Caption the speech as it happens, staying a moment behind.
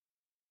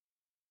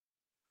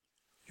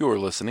You're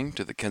listening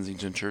to the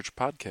Kensington Church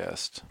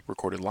Podcast,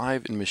 recorded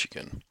live in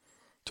Michigan.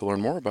 To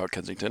learn more about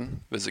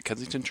Kensington, visit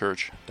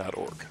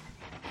kensingtonchurch.org.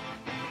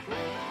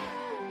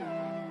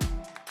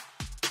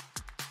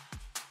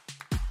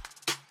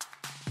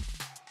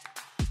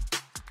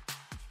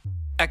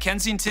 At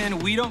Kensington,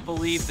 we don't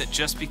believe that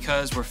just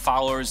because we're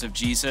followers of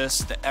Jesus,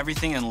 that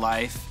everything in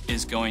life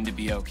is going to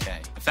be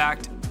okay. In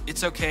fact,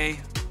 it's okay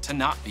to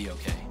not be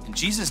okay. And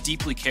Jesus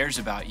deeply cares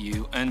about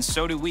you, and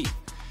so do we.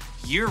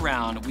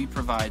 Year-round, we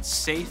provide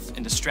safe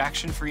and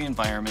distraction-free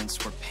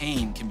environments where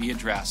pain can be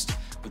addressed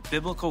with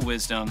biblical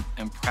wisdom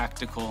and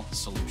practical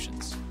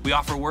solutions. We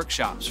offer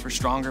workshops for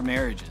stronger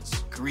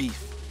marriages,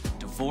 grief,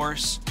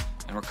 divorce,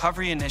 and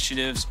recovery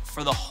initiatives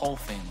for the whole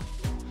family.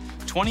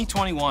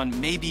 2021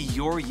 may be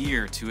your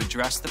year to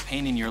address the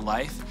pain in your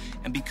life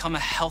and become a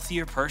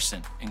healthier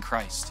person in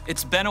Christ.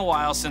 It's been a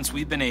while since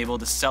we've been able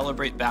to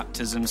celebrate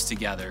baptisms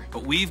together,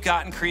 but we've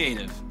gotten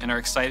creative and are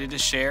excited to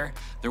share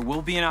there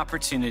will be an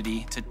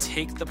opportunity to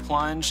take the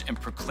plunge and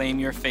proclaim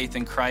your faith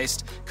in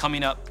Christ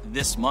coming up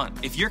this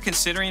month. If you're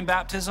considering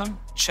baptism,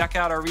 check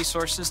out our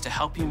resources to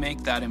help you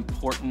make that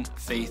important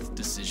faith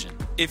decision.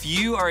 If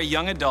you are a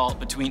young adult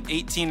between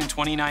 18 and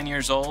 29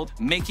 years old,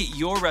 make it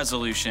your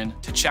resolution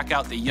to check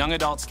out the Young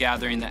Adults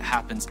Gathering that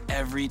happens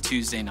every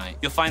Tuesday night.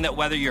 You'll find that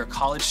whether you're a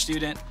college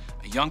student,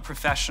 a young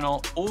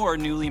professional, or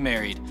newly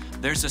married,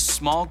 there's a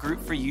small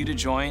group for you to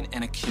join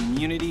and a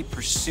community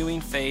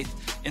pursuing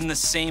faith in the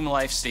same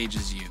life stage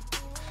as you.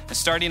 And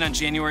starting on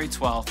January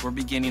 12th, we're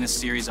beginning a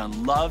series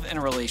on love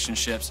and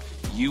relationships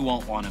you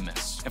won't want to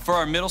miss. And for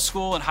our middle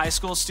school and high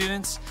school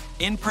students,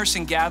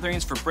 in-person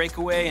gatherings for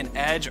Breakaway and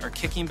Edge are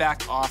kicking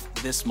back off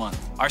this month.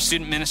 Our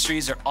student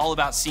ministries are all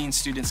about seeing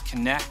students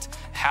connect,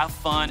 have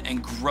fun,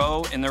 and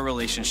grow in their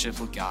relationship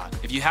with God.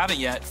 If you haven't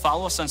yet,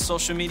 follow us on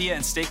social media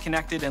and stay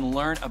connected and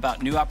learn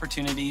about new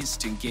opportunities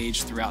to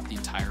engage throughout the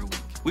entire week.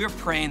 We are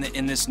praying that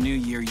in this new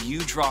year, you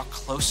draw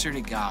closer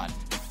to God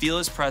and feel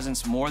His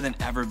presence more than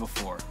ever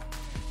before.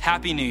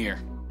 Happy New Year.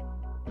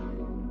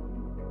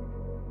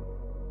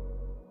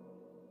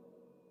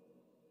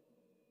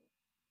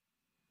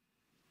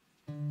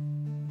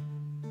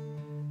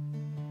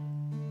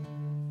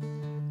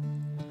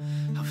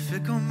 How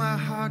fickle my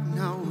heart and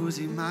how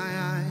woozy my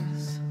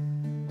eyes.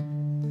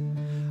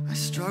 I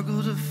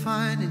struggle to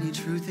find any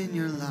truth in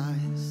your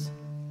lies.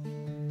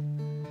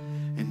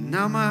 And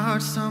now my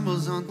heart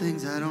stumbles on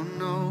things I don't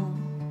know.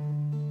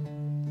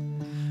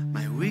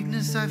 My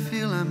weakness I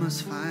feel I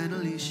must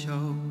finally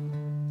show.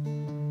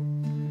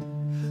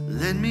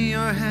 Lend me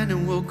your hand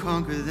and we'll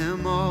conquer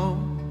them all.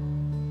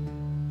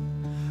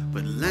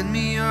 But lend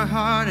me your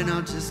heart and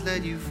I'll just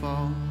let you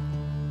fall.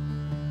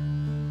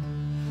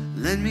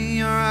 Lend me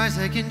your eyes,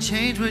 I can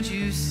change what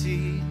you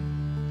see.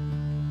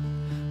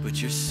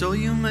 But your soul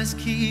you must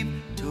keep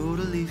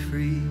totally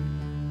free.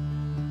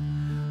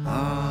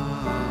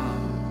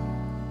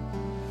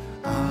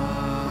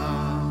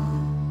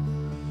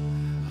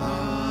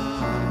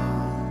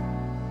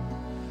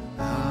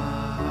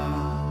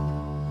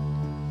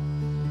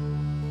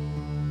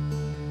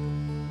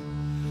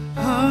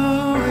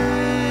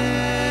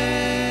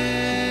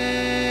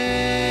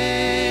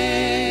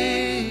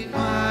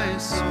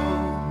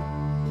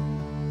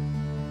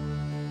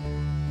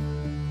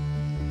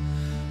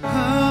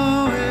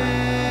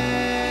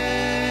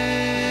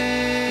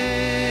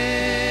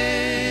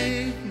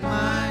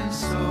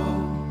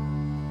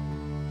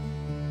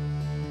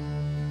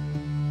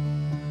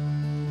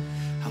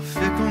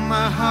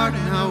 My heart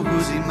and how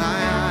woozy my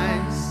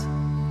eyes.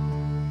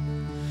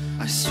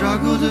 I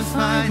struggle to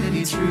find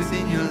any truth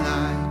in your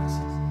lies.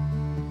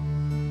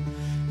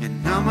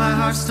 And now my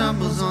heart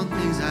stumbles on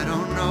things I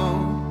don't know.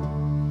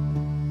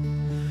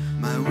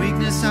 My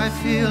weakness I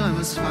feel I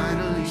must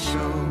finally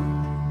show.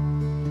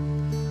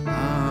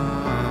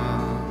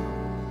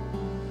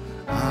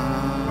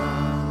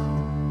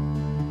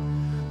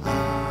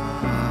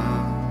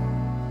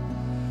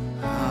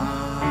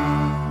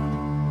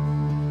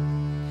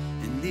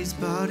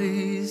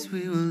 Bodies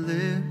we will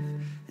live,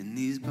 in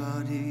these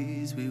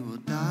bodies we will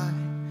die.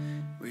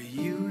 Where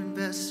you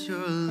invest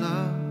your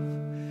love,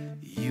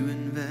 you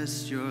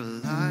invest your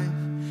life.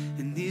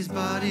 In these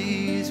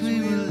bodies we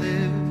will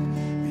live,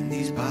 in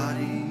these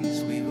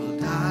bodies we will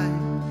die.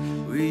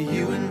 Where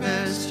you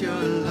invest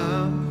your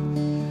love,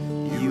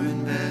 you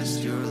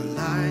invest your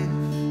life.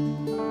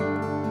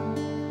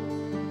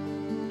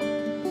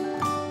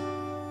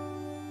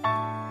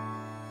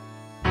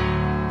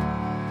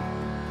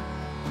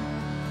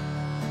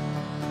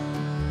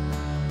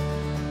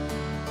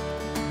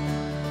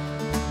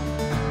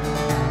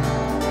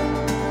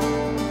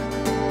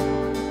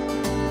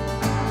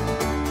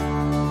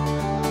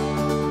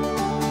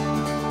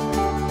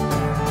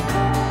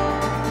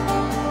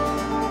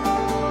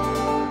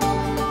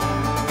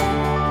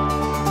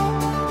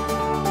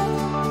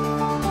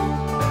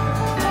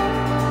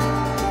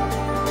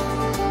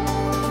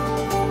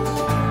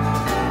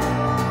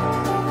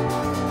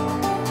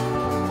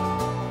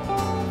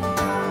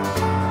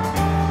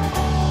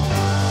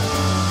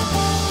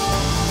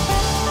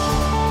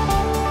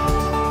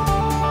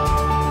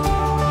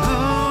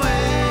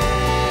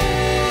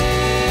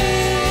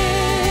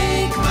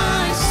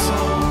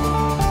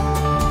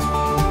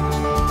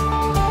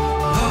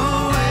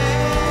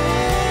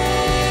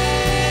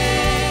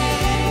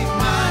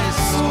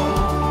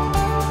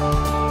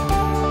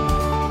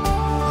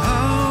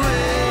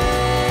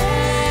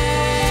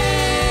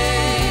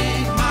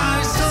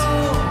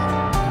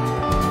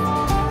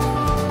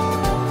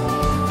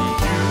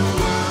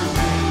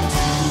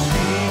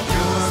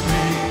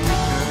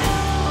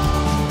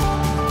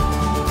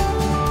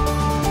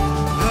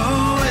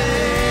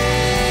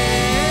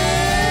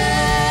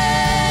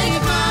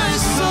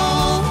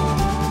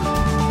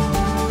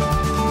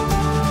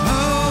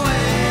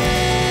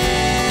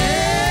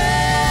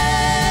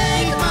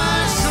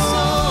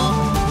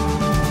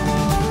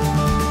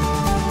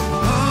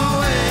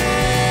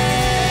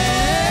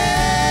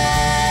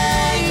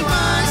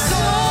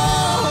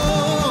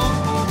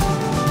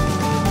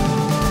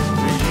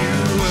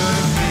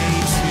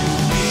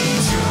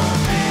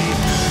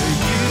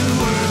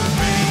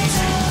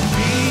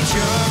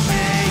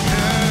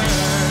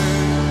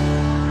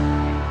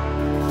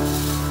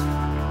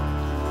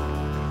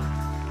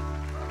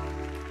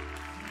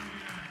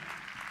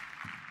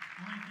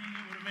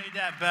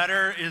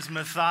 better is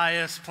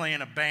Matthias playing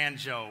a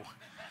banjo.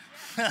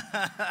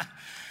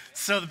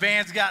 So the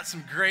band's got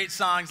some great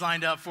songs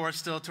lined up for us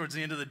still towards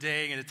the end of the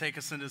day, going to take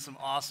us into some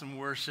awesome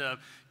worship.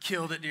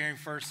 Killed it during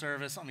first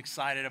service. I'm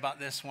excited about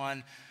this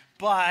one.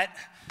 But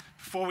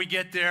before we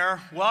get there,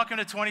 welcome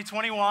to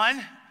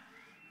 2021.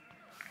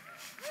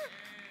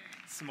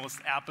 It's the most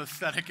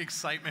apathetic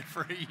excitement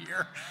for a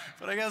year.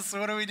 But I guess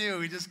what do?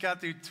 We just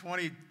got through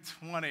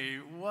 2020.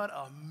 What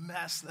a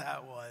mess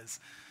that was.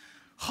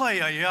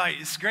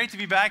 It's great to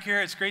be back here.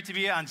 It's great to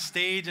be on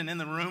stage and in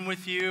the room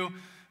with you.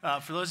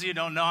 For those of you who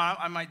don't know,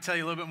 I might tell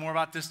you a little bit more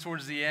about this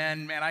towards the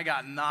end. Man, I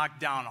got knocked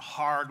down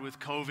hard with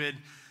COVID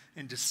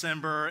in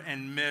December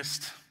and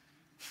missed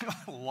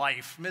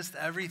life, missed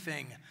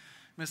everything.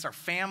 Missed our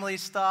family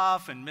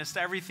stuff and missed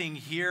everything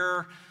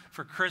here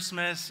for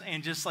Christmas.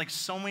 And just like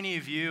so many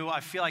of you, I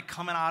feel like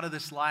coming out of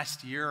this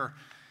last year,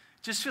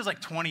 it just feels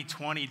like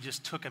 2020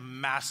 just took a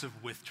massive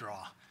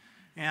withdrawal.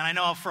 And I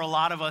know for a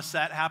lot of us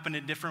that happened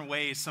in different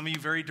ways. Some of you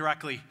very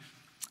directly,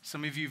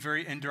 some of you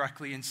very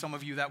indirectly, and some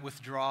of you that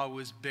withdrawal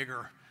was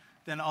bigger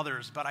than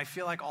others. But I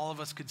feel like all of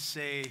us could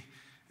say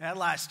that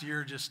last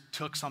year just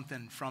took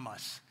something from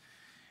us.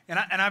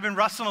 And I've been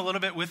wrestling a little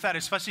bit with that,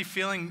 especially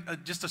feeling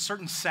just a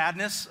certain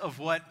sadness of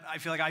what I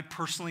feel like I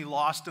personally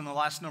lost in the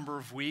last number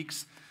of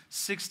weeks.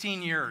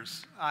 16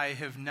 years, I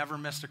have never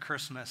missed a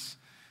Christmas.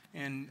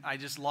 And I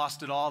just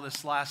lost it all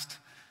this last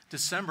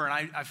December.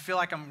 And I feel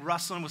like I'm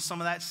wrestling with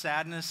some of that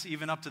sadness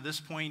even up to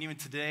this point, even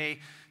today,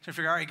 trying to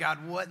figure out, all right,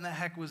 God, what in the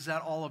heck was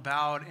that all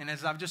about? And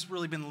as I've just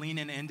really been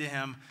leaning into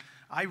him,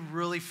 I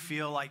really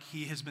feel like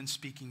he has been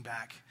speaking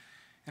back.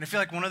 And I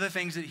feel like one of the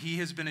things that he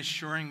has been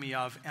assuring me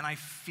of, and I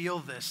feel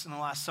this in the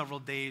last several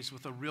days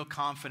with a real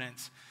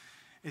confidence,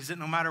 is that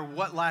no matter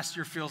what last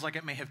year feels like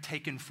it may have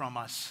taken from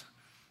us,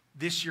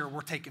 this year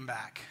we're taking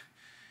back.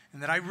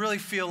 And that I really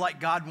feel like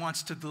God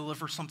wants to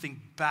deliver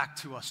something back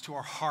to us, to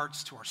our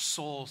hearts, to our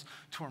souls,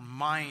 to our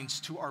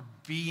minds, to our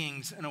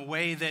beings in a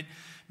way that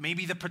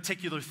maybe the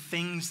particular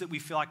things that we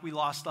feel like we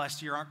lost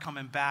last year aren't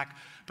coming back,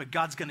 but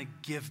God's going to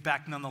give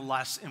back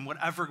nonetheless. And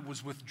whatever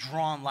was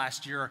withdrawn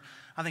last year,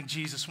 I think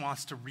Jesus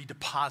wants to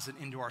redeposit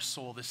into our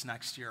soul this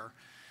next year.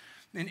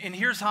 And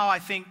here's how I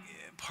think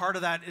part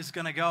of that is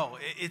going to go.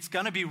 It's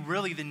going to be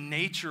really the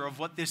nature of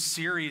what this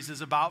series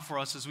is about for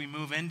us as we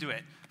move into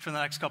it for the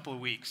next couple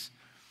of weeks.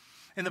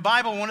 In the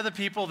Bible, one of the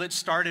people that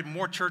started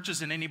more churches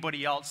than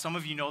anybody else, some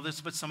of you know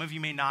this, but some of you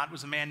may not,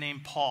 was a man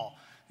named Paul,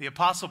 the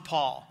Apostle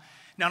Paul.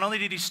 Not only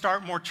did he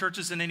start more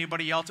churches than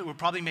anybody else, it would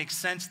probably make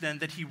sense then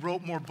that he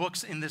wrote more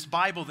books in this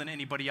Bible than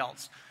anybody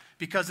else.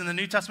 Because in the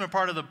New Testament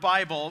part of the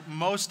Bible,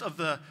 most of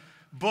the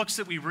books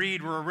that we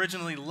read were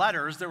originally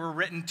letters that were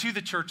written to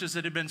the churches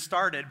that had been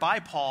started by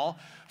Paul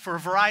for a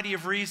variety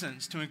of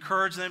reasons, to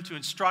encourage them, to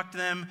instruct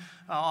them,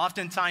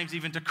 oftentimes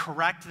even to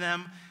correct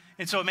them.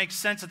 And so it makes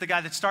sense that the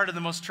guy that started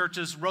the most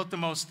churches wrote the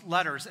most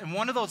letters. And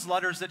one of those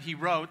letters that he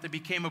wrote that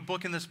became a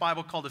book in this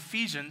Bible called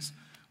Ephesians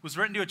was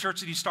written to a church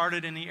that he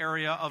started in the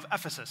area of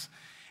Ephesus.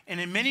 And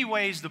in many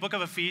ways, the book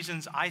of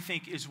Ephesians, I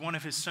think, is one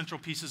of his central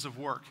pieces of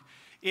work.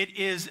 It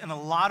is, in a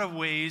lot of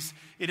ways,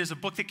 it is a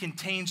book that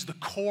contains the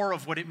core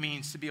of what it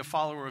means to be a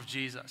follower of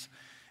Jesus.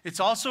 It's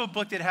also a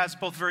book that has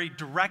both very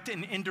direct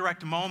and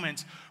indirect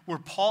moments where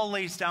Paul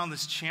lays down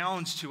this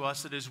challenge to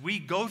us that as we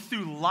go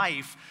through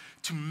life,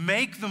 to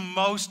make the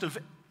most of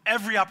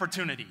every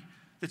opportunity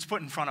that's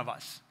put in front of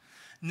us.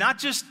 Not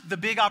just the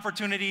big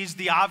opportunities,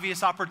 the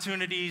obvious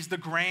opportunities, the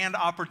grand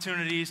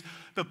opportunities,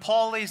 but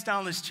Paul lays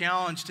down this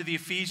challenge to the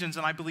Ephesians,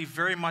 and I believe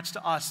very much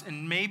to us.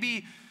 And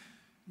maybe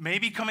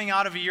coming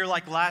out of a year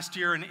like last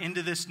year and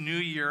into this new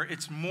year,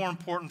 it's more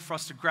important for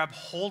us to grab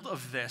hold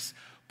of this.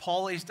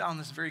 Paul lays down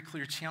this very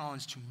clear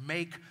challenge to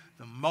make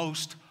the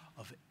most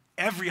of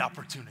every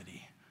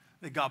opportunity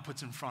that God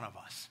puts in front of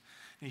us.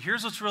 And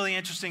here's what's really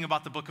interesting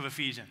about the book of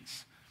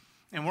Ephesians.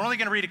 And we're only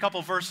going to read a couple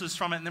verses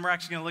from it, and then we're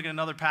actually going to look at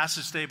another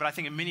passage today, but I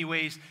think in many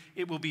ways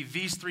it will be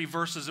these three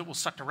verses that will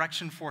set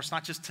direction for us,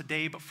 not just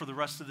today, but for the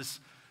rest of this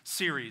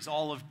series,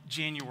 all of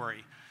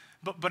January.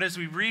 But as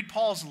we read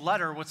Paul's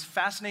letter, what's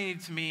fascinating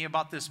to me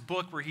about this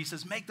book where he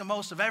says, make the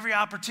most of every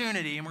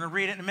opportunity, and we're going to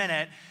read it in a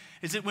minute,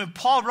 is that when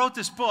Paul wrote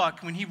this book,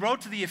 when he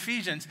wrote to the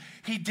Ephesians,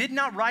 he did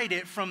not write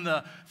it from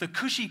the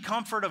cushy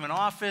comfort of an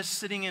office,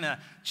 sitting in a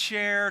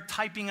chair,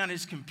 typing on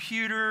his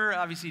computer.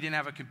 Obviously, he didn't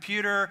have a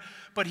computer,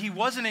 but he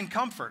wasn't in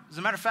comfort. As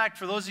a matter of fact,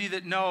 for those of you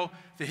that know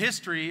the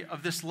history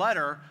of this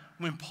letter,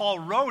 when Paul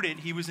wrote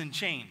it, he was in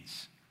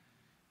chains.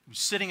 He was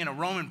sitting in a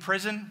Roman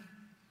prison,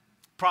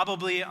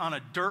 probably on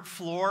a dirt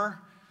floor,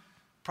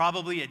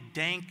 probably a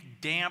dank,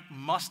 damp,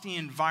 musty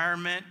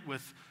environment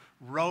with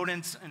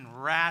rodents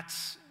and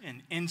rats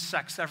and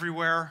insects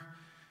everywhere,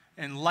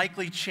 and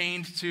likely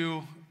chained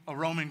to a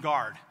Roman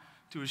guard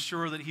to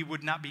assure that he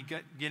would not be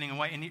getting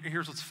away. And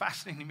here's what's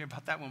fascinating to me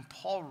about that. When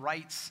Paul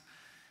writes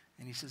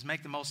and he says,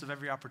 make the most of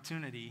every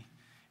opportunity,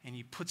 and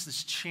he puts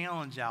this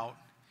challenge out,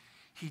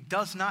 he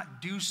does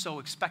not do so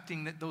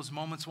expecting that those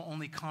moments will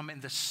only come in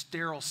the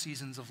sterile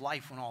seasons of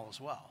life when all is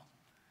well.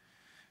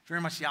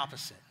 Very much the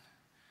opposite.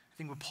 I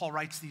think when Paul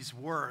writes these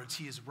words,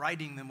 he is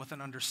writing them with an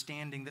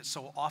understanding that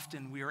so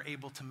often we are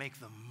able to make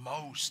the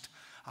most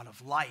out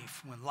of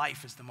life when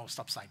life is the most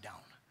upside down.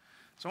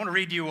 So I want to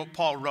read to you what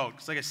Paul wrote,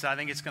 because like I said, I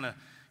think it's going to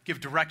give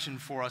direction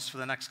for us for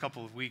the next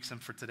couple of weeks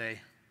and for today.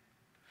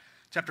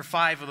 Chapter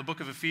 5 of the book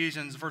of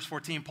Ephesians, verse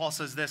 14, Paul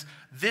says this,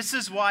 "This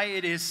is why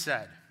it is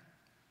said,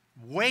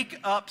 'Wake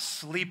up,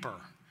 sleeper,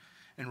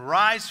 and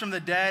rise from the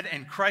dead,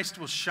 and Christ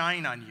will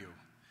shine on you.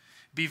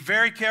 Be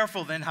very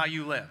careful then how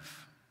you live,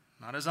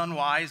 not as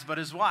unwise, but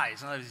as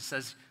wise.'" He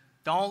says,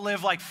 don't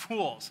live like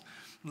fools.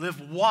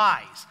 Live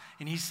wise.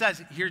 And he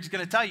says, he's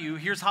going to tell you,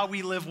 here's how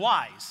we live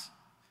wise.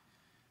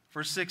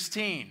 Verse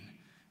 16,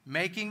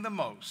 making the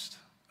most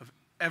of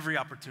every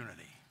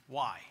opportunity.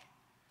 Why?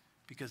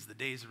 Because the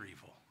days are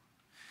evil.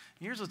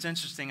 Here's what's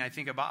interesting, I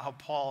think, about how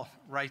Paul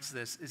writes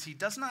this, is he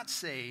does not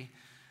say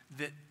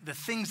that the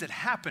things that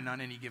happen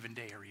on any given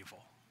day are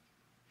evil.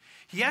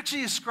 He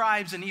actually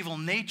ascribes an evil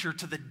nature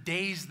to the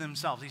days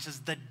themselves. He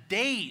says the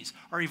days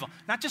are evil.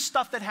 Not just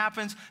stuff that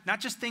happens, not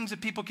just things that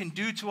people can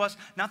do to us,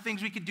 not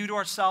things we can do to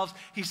ourselves.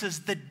 He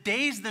says the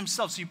days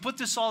themselves. So you put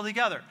this all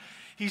together.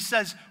 He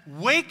says,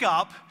 wake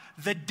up,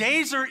 the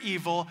days are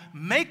evil,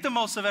 make the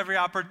most of every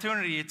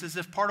opportunity. It's as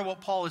if part of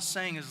what Paul is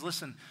saying is,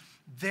 listen,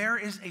 there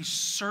is a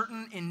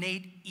certain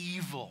innate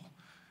evil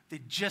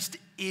that just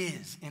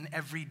is in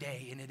every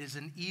day, and it is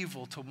an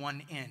evil to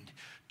one end,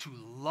 to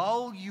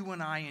lull you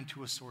and I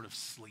into a sort of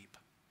sleep,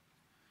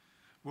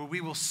 where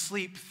we will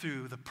sleep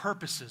through the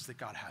purposes that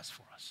God has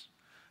for us,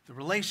 the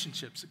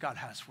relationships that God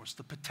has for us,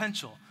 the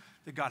potential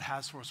that God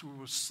has for us. We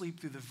will sleep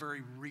through the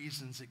very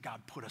reasons that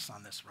God put us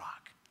on this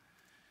rock.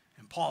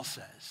 And Paul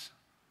says,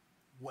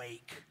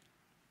 wake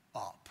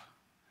up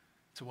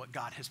to what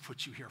God has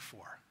put you here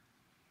for.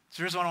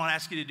 So here's what I want to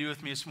ask you to do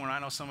with me this morning. I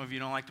know some of you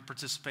don't like to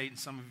participate, and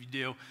some of you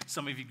do.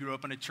 Some of you grew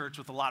up in a church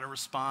with a lot of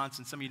response,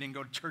 and some of you didn't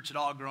go to church at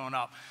all growing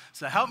up.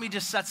 So help me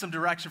just set some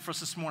direction for us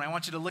this morning. I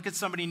want you to look at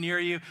somebody near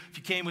you. If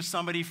you came with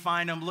somebody,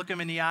 find them, look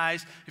them in the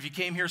eyes. If you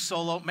came here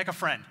solo, make a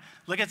friend.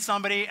 Look at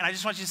somebody, and I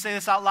just want you to say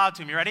this out loud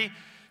to me. You ready?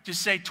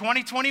 Just say,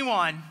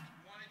 2021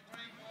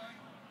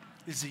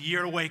 is the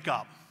year to wake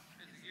up.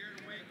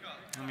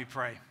 Let me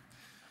pray.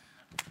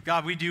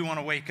 God, we do want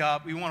to wake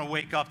up. We want to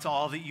wake up to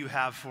all that you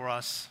have for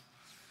us.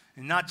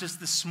 And not just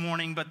this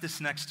morning, but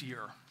this next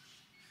year.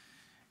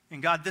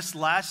 And God, this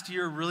last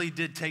year really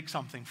did take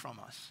something from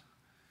us.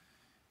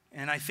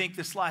 And I think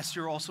this last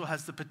year also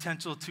has the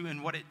potential to,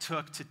 in what it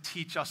took, to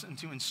teach us and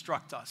to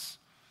instruct us.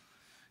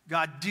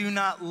 God, do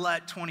not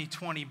let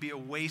 2020 be a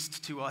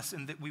waste to us,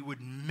 and that we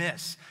would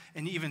miss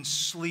and even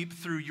sleep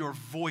through your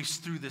voice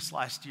through this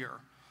last year.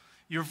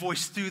 Your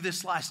voice through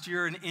this last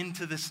year and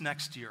into this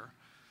next year.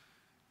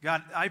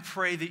 God, I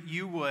pray that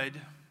you would,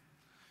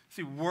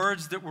 through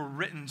words that were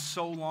written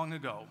so long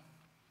ago,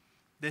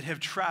 that have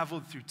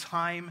traveled through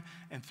time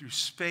and through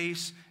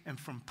space and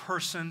from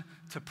person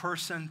to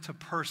person to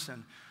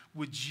person,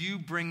 would you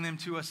bring them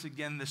to us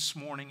again this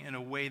morning in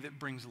a way that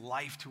brings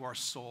life to our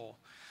soul,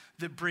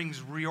 that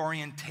brings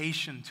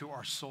reorientation to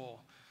our soul,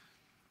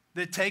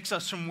 that takes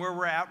us from where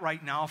we're at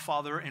right now,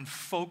 Father, and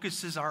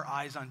focuses our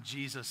eyes on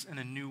Jesus in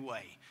a new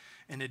way,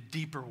 in a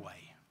deeper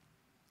way.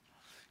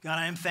 God,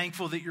 I am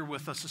thankful that you're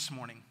with us this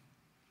morning.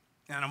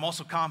 And I'm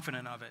also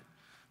confident of it,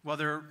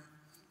 whether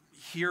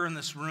here in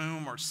this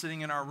room or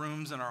sitting in our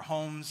rooms in our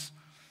homes,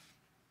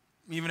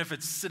 even if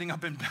it's sitting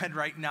up in bed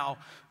right now,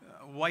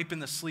 wiping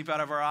the sleep out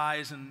of our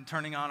eyes and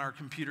turning on our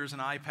computers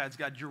and iPads.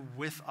 God, you're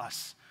with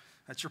us.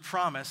 That's your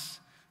promise.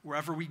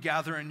 Wherever we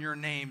gather in your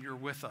name, you're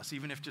with us,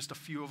 even if just a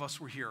few of us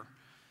were here.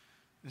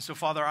 And so,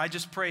 Father, I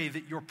just pray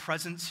that your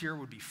presence here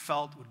would be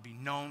felt, would be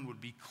known,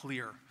 would be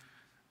clear.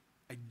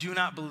 I do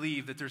not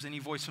believe that there's any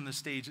voice from the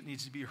stage that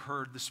needs to be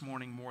heard this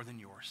morning more than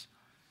yours.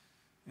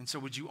 And so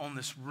would you own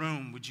this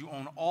room? Would you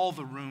own all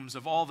the rooms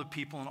of all the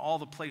people and all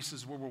the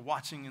places where we're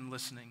watching and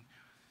listening,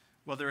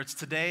 whether it's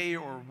today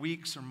or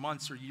weeks or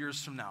months or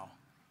years from now?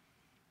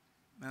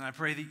 And I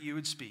pray that you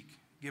would speak.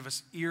 Give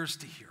us ears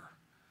to hear.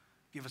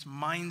 Give us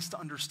minds to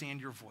understand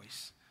your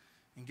voice.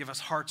 And give us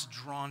hearts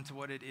drawn to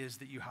what it is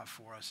that you have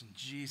for us. In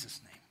Jesus'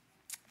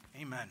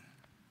 name, amen.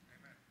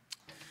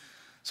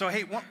 So,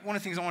 hey, one of the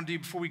things I want to do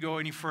before we go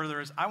any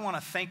further is I want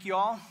to thank you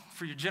all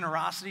for your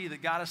generosity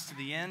that got us to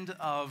the end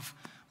of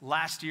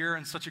last year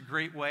in such a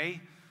great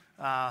way.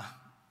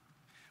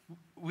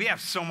 We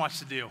have so much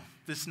to do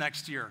this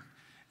next year.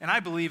 And I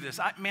believe this.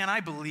 I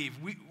believe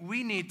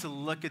we need to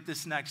look at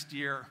this next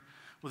year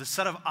with a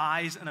set of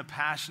eyes and a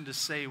passion to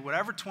say,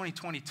 whatever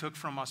 2020 took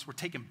from us, we're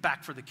taking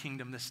back for the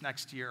kingdom this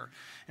next year.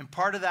 And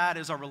part of that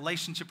is our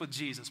relationship with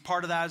Jesus.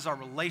 Part of that is our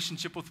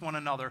relationship with one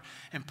another.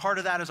 And part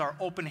of that is our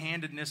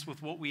open-handedness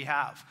with what we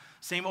have.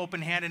 Same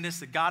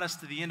open-handedness that got us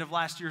to the end of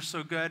last year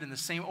so good, and the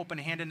same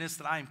open-handedness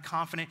that I am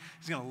confident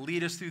is going to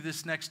lead us through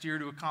this next year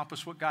to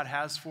accomplish what God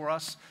has for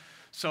us.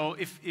 So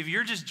if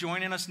you're just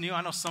joining us new,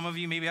 I know some of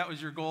you, maybe that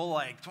was your goal,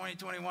 like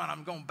 2021,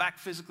 I'm going back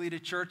physically to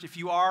church. If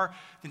you are,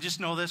 then just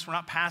know this, we're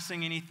not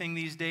passing anything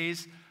these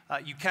days.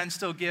 You can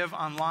still give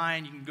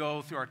online. You can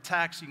go through our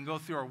text. You can go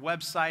through our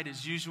website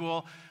as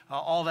usual.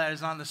 All that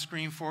is on the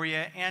screen for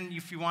you. And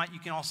if you want, you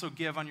can also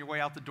give on your way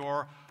out the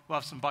door. We'll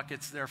have some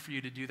buckets there for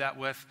you to do that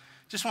with.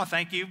 Just want to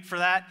thank you for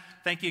that.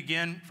 Thank you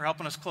again for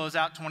helping us close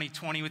out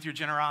 2020 with your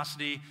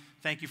generosity.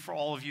 Thank you for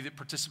all of you that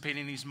participate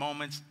in these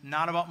moments.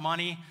 Not about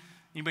money.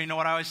 Anybody know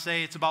what I always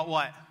say? It's about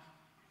what?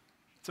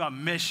 It's about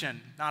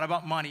mission, not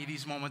about money.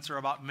 These moments are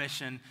about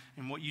mission,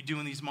 and what you do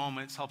in these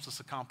moments helps us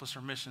accomplish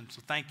our mission.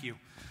 So thank you.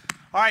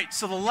 All right,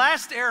 so the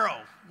last arrow.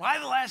 Why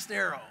the last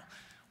arrow?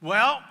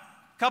 Well,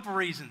 a couple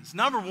reasons.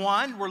 Number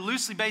one, we're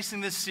loosely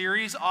basing this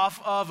series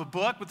off of a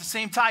book with the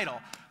same title.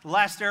 The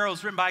Last Arrow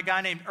is written by a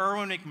guy named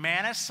Erwin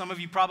McManus. Some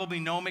of you probably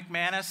know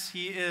McManus.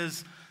 He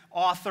is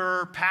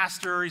author,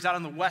 pastor. He's out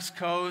on the West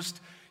Coast.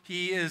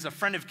 He is a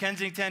friend of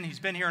Kensington. He's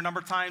been here a number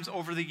of times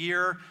over the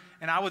year.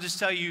 And I will just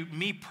tell you,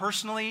 me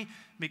personally,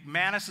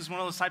 McManus is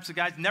one of those types of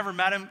guys. Never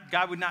met him.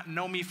 God would not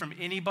know me from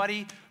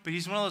anybody. But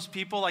he's one of those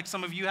people, like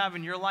some of you have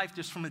in your life,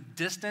 just from a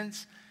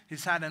distance.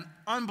 He's had an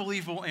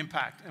unbelievable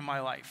impact in my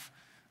life.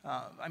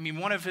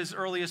 One of his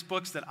earliest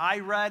books that I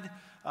read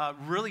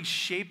really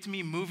shaped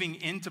me moving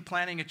into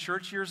planning a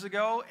church years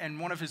ago. And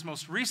one of his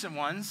most recent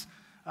ones,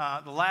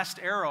 The Last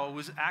Arrow,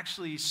 was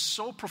actually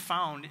so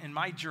profound in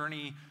my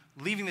journey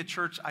leaving the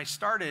church I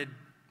started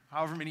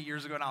however many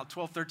years ago now,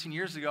 12, 13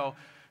 years ago,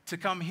 to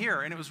come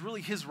here. And it was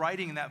really his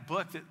writing in that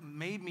book that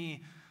made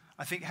me,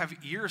 I think, have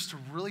ears to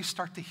really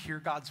start to hear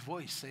God's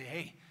voice say,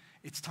 hey,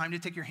 it's time to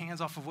take your hands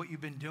off of what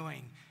you've been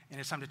doing, and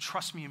it's time to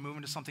trust me and move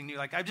into something new.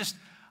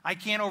 I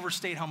can't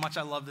overstate how much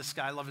I love this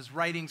guy. I love his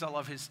writings. I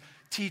love his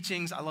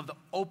teachings. I love the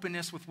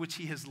openness with which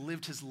he has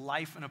lived his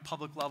life in a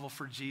public level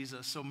for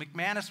Jesus. So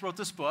McManus wrote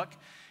this book,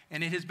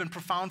 and it has been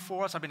profound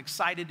for us. I've been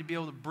excited to be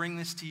able to bring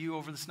this to you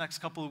over this next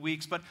couple of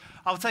weeks. But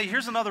I'll tell you,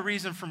 here's another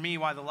reason for me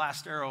why The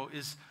Last Arrow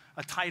is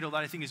a title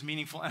that I think is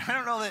meaningful. And I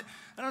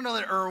don't know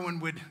that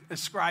Erwin would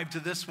ascribe to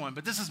this one,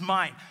 but this is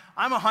mine.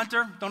 I'm a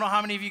hunter. Don't know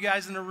how many of you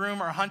guys in the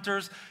room are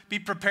hunters. Be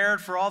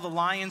prepared for all the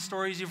lion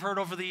stories you've heard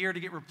over the year to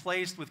get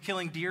replaced with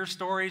killing deer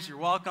stories. You're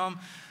welcome.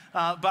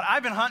 But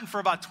I've been hunting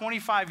for about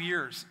 25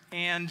 years.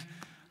 And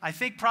I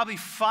think probably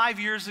 5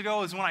 years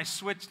ago is when I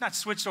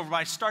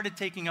I started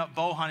taking up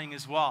bow hunting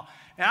as well.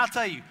 And I'll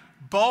tell you,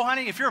 bow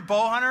hunting, if you're a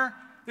bow hunter,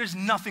 there's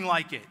nothing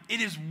like it. It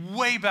is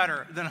way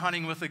better than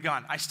hunting with a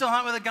gun. I still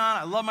hunt with a gun.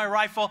 I love my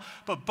rifle,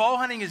 but bow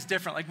hunting is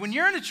different. Like when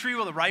you're in a tree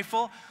with a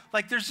rifle,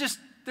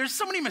 there's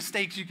so many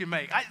mistakes you can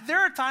make. There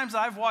are times that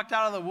I've walked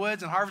out of the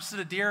woods and harvested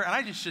a deer, and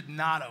I just should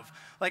not have.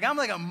 I'm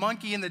like a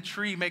monkey in the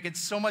tree making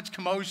so much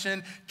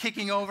commotion,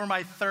 kicking over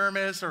my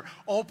thermos or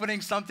opening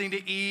something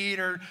to eat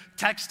or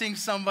texting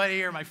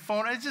somebody or my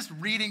phone. It's just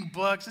reading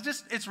books.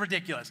 It's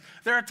ridiculous.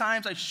 There are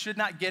times I should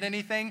not get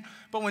anything,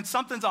 but when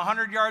something's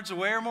 100 yards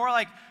away or more,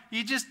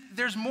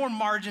 there's more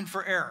margin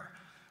for error.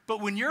 But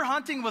when you're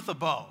hunting with a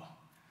bow,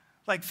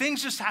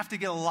 things just have to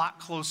get a lot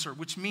closer,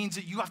 which means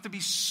that you have to be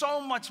so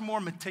much more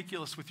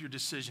meticulous with your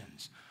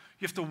decisions.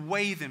 You have to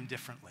weigh them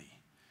differently.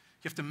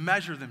 You have to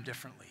measure them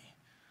differently.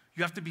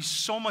 You have to be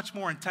so much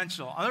more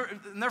intentional. I'll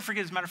never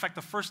forget, as a matter of fact,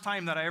 the first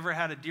time that I ever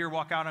had a deer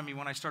walk out on me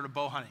when I started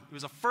bow hunting. It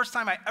was the first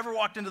time I ever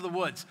walked into the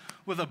woods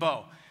with a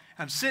bow.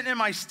 I'm sitting in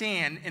my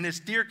stand, and this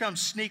deer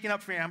comes sneaking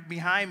up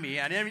behind me.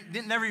 I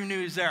never even knew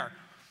he was there.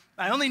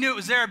 I only knew it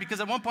was there because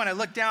at one point I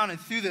looked down, and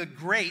through the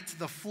grate,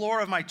 the floor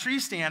of my tree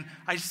stand,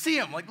 I see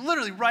him,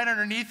 literally right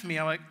underneath me.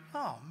 I'm like,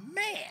 oh,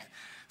 man.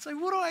 It's like,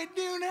 what do I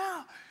do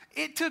now?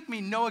 It took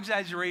me, no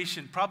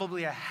exaggeration,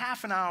 probably a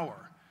half an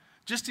hour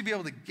just to be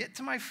able to get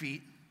to my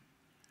feet,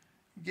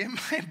 get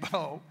my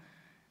bow,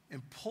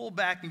 and pull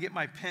back and get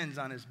my pins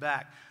on his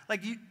back.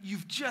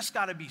 You've just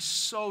got to be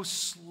so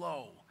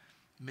slow,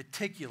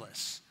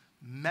 meticulous,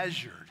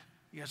 measured.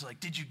 You guys are like,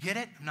 did you get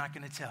it? I'm not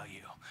going to tell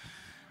you.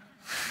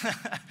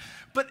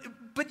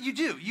 But you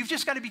do. You've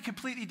just got to be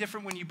completely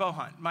different when you bow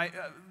hunt.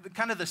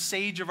 Kind of the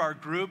sage of our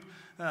group,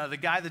 the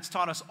guy that's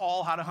taught us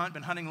all how to hunt,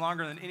 been hunting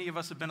longer than any of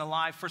us have been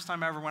alive. First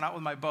time I ever went out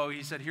with my bow,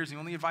 he said, here's the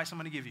only advice I'm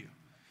going to give you.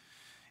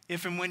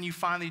 If and when you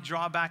finally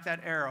draw back that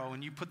arrow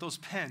and you put those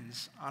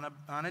pins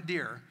on a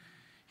deer,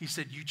 he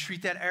said, you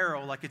treat that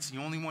arrow like it's the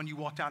only one you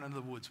walked out into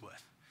the woods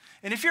with.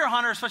 And if you're a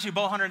hunter, especially a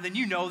bow hunter, then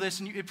you know this,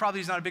 and it probably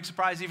is not a big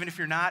surprise even if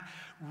you're not.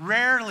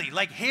 Rarely,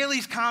 like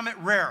Halley's Comet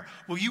rare,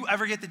 will you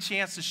ever get the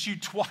chance to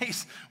shoot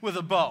twice with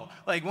a bow.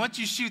 Once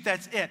you shoot,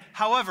 that's it.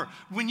 However,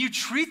 when you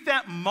treat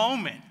that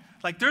moment,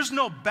 there's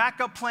no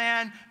backup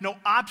plan, no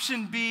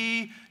option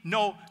B,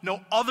 no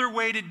other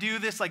way to do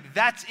this.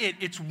 That's it.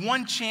 It's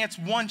one chance,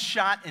 one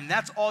shot, and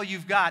that's all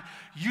you've got.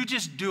 You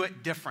just do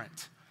it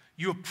different.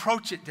 You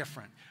approach it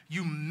different.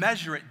 You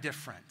measure it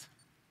different.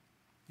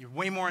 You're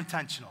way more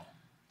intentional.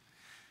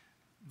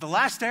 The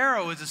Last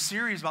Arrow is a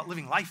series about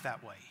living life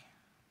that way.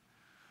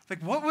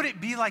 What would it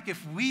be like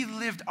if we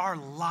lived our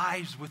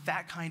lives with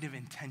that kind of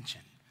intention,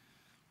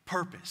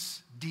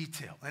 purpose,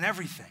 detail, and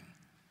everything?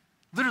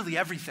 Literally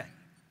everything.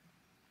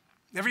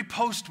 Every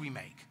post we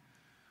make.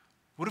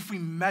 What if we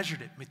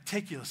measured it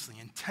meticulously,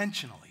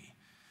 intentionally?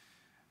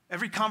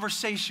 Every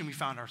conversation we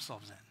found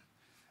ourselves in.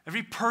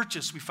 Every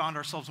purchase we found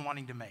ourselves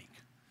wanting to make.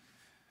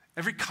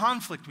 Every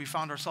conflict we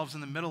found ourselves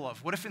in the middle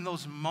of, what if in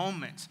those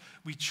moments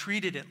we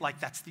treated it like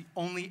that's the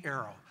only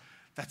arrow,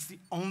 that's the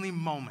only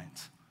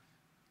moment?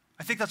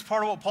 I think that's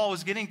part of what Paul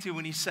was getting to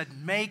when he said,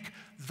 make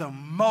the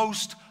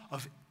most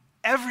of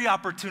every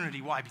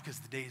opportunity. Why? Because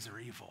the days are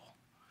evil.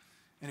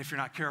 And if you're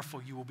not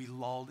careful, you will be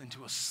lulled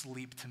into a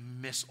sleep to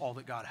miss all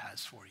that God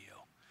has for you.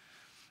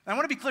 And I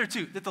want to be clear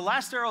too, that the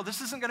last arrow,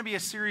 this isn't going to be a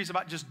series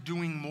about just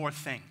doing more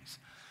things.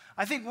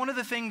 I think one of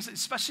the things,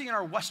 especially in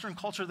our Western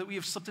culture, that we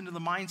have slipped into the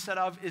mindset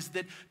of is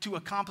that to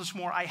accomplish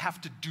more, I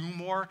have to do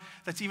more.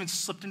 That's even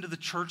slipped into the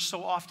church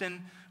so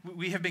often.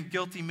 We have been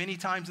guilty many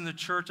times in the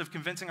church of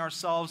convincing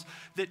ourselves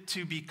that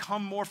to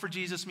become more for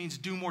Jesus means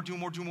do more, do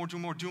more, do more, do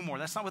more, do more.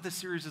 That's not what this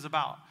series is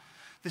about.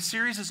 The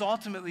series is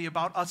ultimately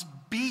about us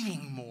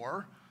being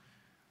more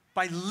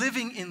by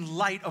living in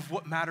light of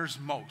what matters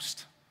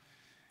most.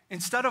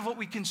 Instead of what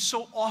we can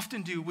so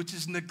often do, which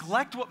is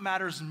neglect what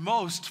matters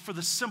most for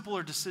the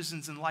simpler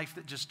decisions in life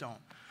that just don't.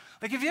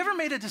 Like, have you ever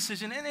made a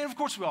decision, and of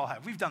course we all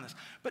have, we've done this,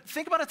 but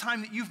think about a time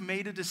that you've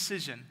made a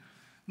decision,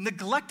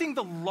 neglecting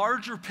the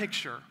larger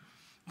picture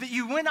that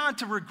you went on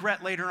to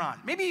regret later on.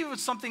 Maybe it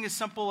was something as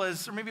simple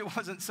as, or maybe it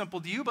wasn't simple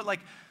to you, but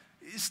like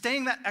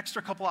staying that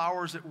extra couple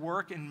hours at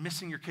work and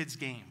missing your kid's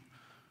game.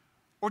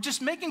 Or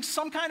just making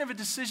some kind of a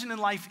decision in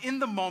life in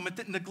the moment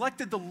that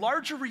neglected the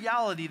larger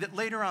reality that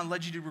later on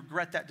led you to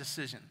regret that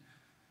decision.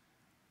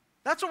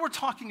 That's what we're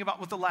talking about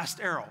with the last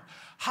arrow.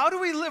 How do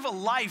we live a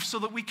life so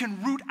that we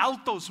can root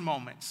out those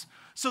moments?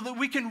 So that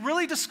we can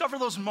really discover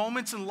those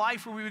moments in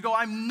life where we would go,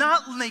 I'm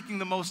not making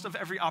the most of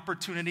every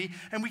opportunity,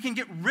 and we can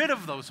get rid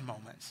of those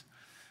moments.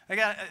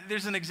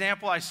 There's an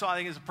example I saw, I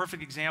think is a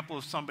perfect example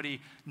of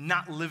somebody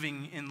not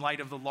living in light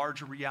of the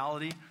larger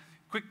reality.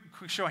 Quick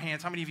show of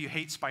hands, how many of you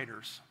hate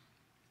spiders?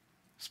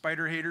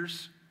 Spider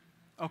haters?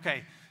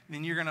 Okay,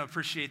 then you're going to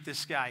appreciate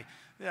this guy.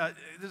 I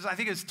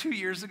think it was 2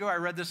 years ago, I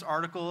read this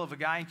article of a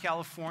guy in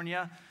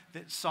California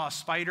that saw a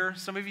spider.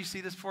 Some of you see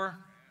this before?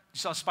 You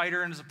saw a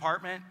spider in his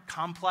apartment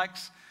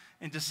complex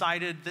and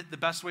decided that the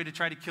best way to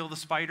try to kill the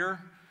spider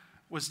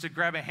was to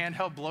grab a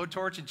handheld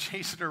blowtorch and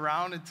chase it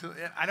around until,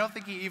 I don't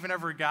think he even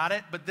ever got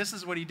it, but this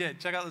is what he did.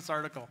 Check out this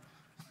article.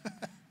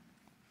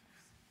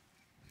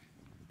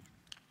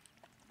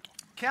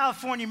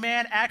 California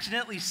man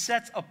accidentally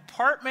sets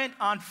apartment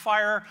on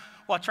fire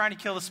while trying to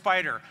kill the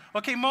spider.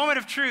 Okay, moment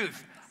of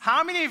truth.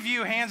 How many of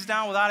you, hands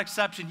down without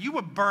exception, you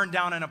would burn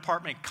down an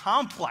apartment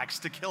complex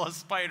to kill a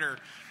spider?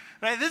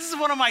 Right? This is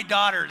one of my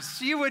daughters.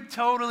 She would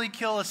totally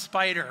kill a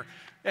spider.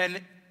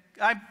 And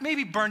I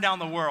maybe burn down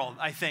the world,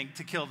 I think,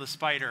 to kill the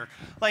spider.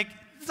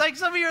 It's like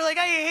some of you are like,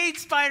 I hate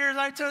spiders.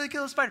 I totally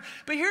kill a spider.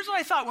 But here's what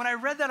I thought. When I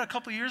read that a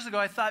couple years ago,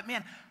 I thought,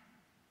 man,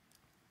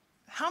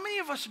 how many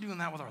of us are doing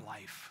that with our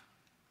life?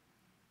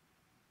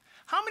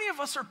 How many of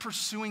us are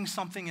pursuing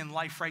something in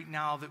life right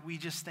now that we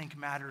just think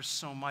matters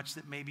so much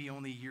that maybe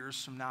only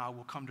years from now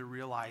we'll come to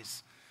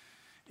realize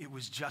it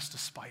was just a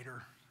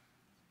spider?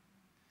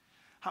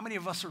 How many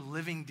of us are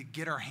living to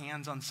get our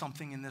hands on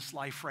something in this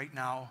life right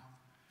now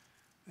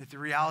that the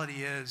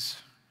reality is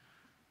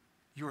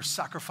you are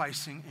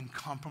sacrificing and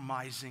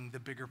compromising the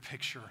bigger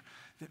picture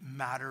that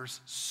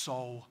matters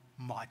so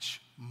much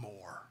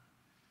more,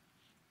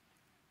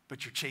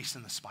 but you're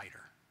chasing the spider?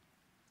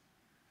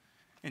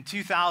 In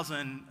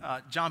 2000,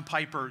 John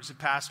Piper is a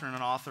pastor and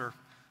an author.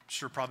 I'm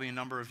sure probably a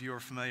number of you are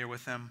familiar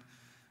with him.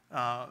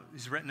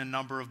 He's written a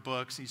number of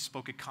books. He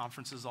spoke at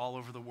conferences all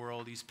over the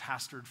world. He's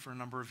pastored for a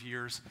number of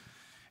years.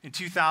 In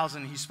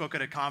 2000, he spoke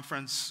at a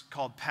conference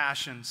called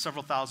Passion,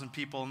 several thousand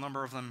people, a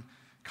number of them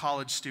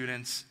college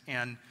students.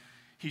 And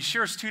he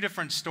shares two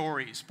different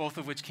stories, both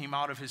of which came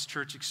out of his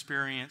church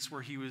experience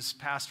where he was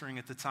pastoring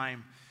at the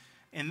time.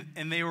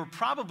 And they were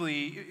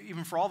probably,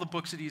 even for all the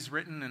books that he's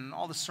written and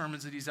all the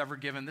sermons that he's ever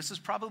given, this is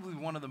probably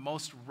one of the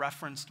most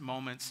referenced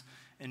moments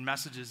and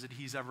messages that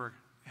he's ever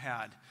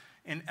had.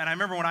 And I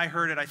remember when I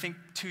heard it, I think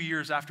 2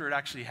 years after it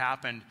actually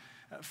happened,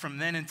 from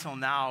then until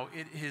now,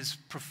 it has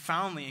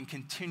profoundly and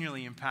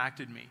continually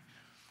impacted me.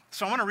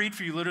 So I want to read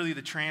for you literally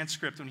the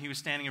transcript when he was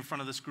standing in front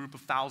of this group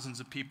of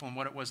thousands of people and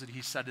what it was that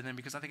he said to them,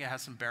 because I think it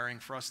has some bearing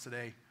for us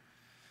today.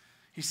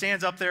 He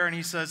stands up there and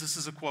he says, this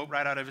is a quote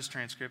right out of his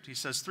transcript. He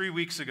says, 3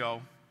 weeks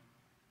ago,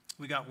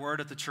 we got word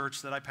at the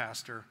church that I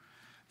pastor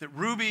that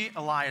Ruby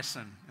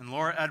Eliason and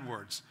Laura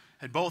Edwards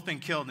had both been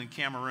killed in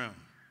Cameroon.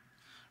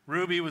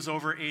 Ruby was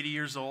over 80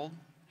 years old,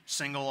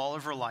 single all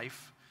of her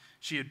life.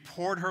 She had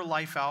poured her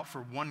life out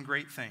for one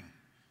great thing,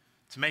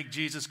 to make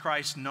Jesus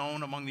Christ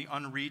known among the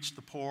unreached,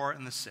 the poor,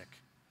 and the sick.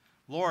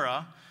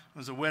 Laura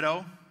was a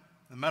widow,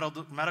 a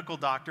medical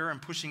doctor,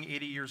 and pushing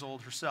 80 years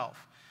old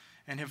herself,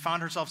 and had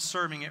found herself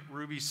serving at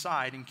Ruby's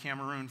side in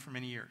Cameroon for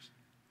many years.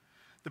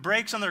 The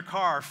brakes on their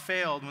car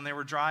failed when they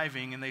were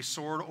driving, and they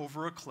soared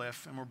over a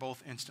cliff and were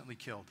both instantly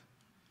killed.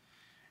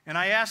 And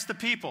I asked the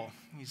people,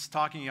 he's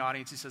talking to the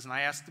audience, he says, and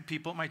I asked the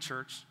people at my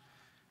church,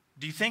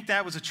 do you think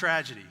that was a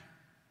tragedy?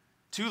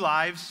 2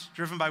 lives,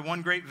 driven by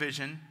one great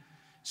vision,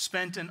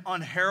 spent in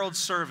unheralded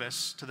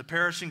service to the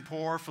perishing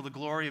poor for the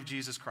glory of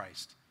Jesus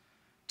Christ.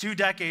 2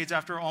 decades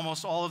after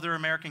almost all of their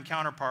American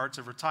counterparts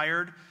have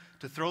retired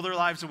to throw their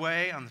lives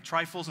away on the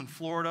trifles in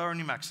Florida or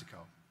New Mexico.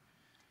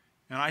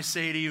 And I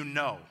say to you,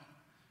 no,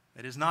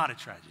 that is not a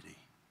tragedy.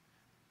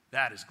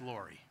 That is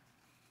glory.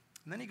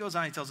 And then he goes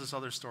on, he tells this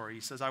other story.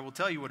 He says, I will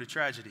tell you what a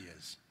tragedy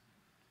is.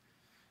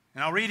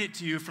 And I'll read it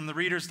to you from the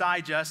Reader's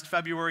Digest,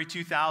 February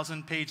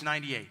 2000, page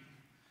 98.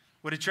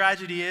 What a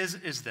tragedy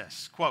is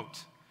this,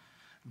 quote,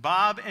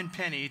 Bob and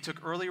Penny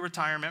took early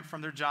retirement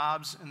from their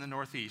jobs in the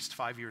Northeast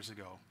 5 years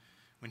ago,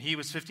 when he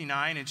was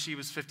 59 and she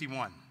was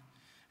 51.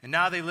 And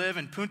now they live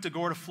in Punta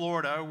Gorda,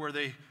 Florida, where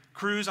they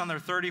cruise on their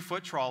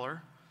 30-foot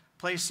trawler,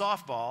 play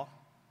softball,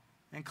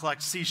 and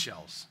collect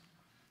seashells.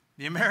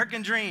 The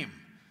American dream.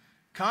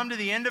 Come to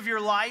the end of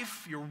your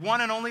life, your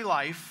one and only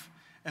life,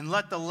 and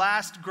let the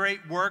last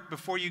great work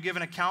before you give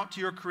an account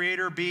to your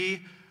Creator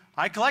be,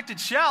 I collected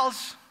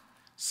shells.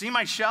 See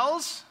my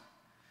shells?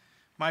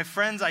 My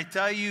friends, I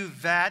tell you,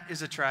 that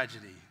is a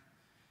tragedy.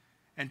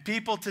 And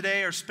people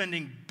today are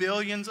spending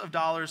billions of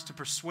dollars to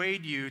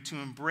persuade you to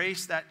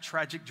embrace that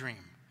tragic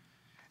dream.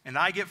 And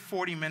I get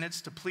 40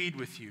 minutes to plead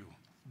with you.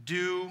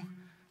 Do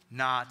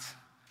not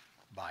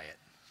buy it.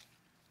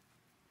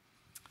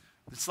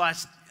 This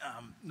last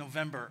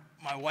November,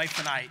 my wife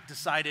and I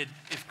decided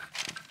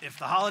if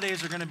the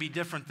holidays are going to be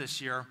different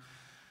this year,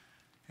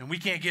 and we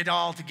can't get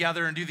all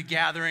together and do the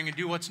gathering and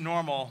do what's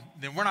normal,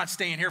 then we're not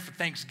staying here for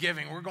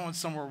Thanksgiving. We're going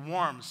somewhere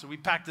warm. So we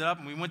packed it up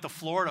and we went to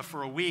Florida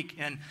for a week.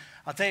 And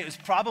I'll tell you, it was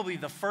probably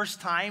the first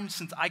time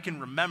since I can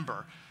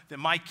remember that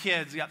my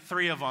kids, got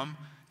 3 of them,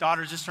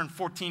 daughter just turned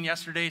 14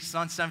 yesterday,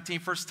 son 17,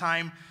 first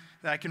time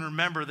that I can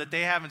remember that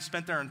they haven't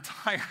spent their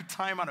entire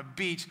time on a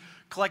beach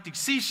collecting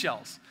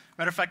seashells.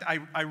 Matter of fact,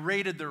 I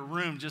raided their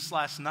room just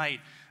last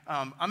night.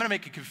 I'm going to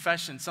make a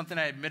confession, something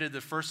I admitted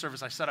the first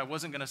service. I said I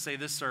wasn't going to say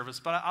this service,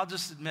 but I'll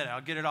just admit it.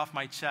 I'll get it off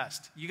my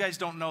chest. You guys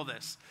don't know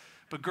this,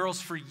 but girls,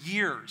 for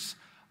years,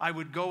 I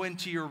would go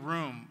into your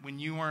room when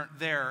you weren't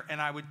there, and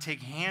I would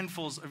take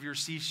handfuls of your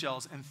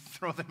seashells and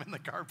throw them in the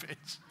garbage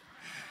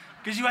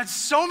because you had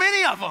so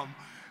many of them.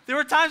 There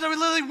were times I would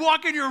literally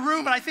walk in your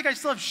room, and I think I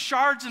still have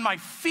shards in my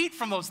feet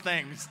from those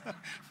things. Are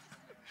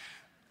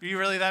you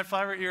really that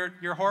flabbergasted?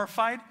 You're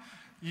horrified?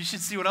 You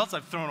should see what else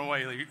I've thrown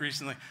away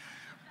recently.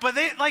 But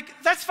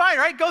that's fine,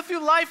 right? Go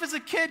through life as a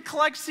kid,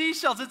 collect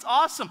seashells. It's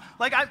awesome.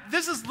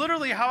 This is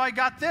literally how I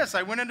got this.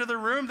 I went into the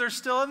room. They're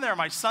still in there.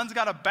 My son's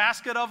got a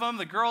basket of them.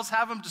 The girls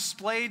have them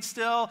displayed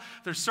still.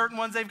 There's certain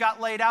ones they've got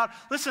laid out.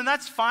 Listen,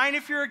 that's fine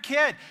if you're a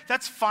kid.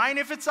 That's fine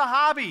if it's a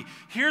hobby.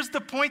 Here's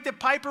the point that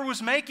Piper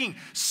was making.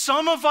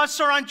 Some of us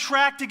are on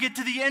track to get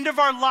to the end of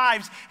our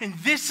lives, and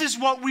this is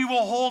what we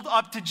will hold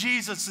up to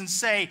Jesus and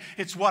say,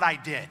 it's what I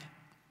did.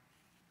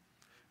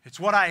 It's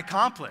what I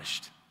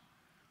accomplished.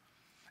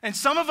 And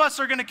some of us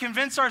are going to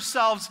convince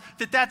ourselves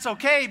that that's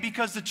okay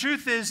because the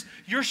truth is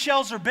your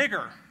shells are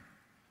bigger.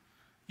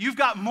 You've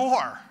got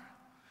more.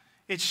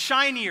 It's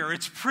shinier.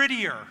 It's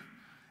prettier.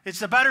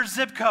 It's a better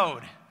zip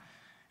code.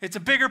 It's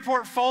a bigger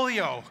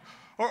portfolio.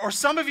 Or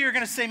some of you are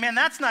going to say, man,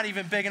 that's not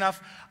even big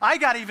enough. I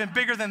got even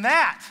bigger than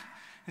that.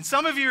 And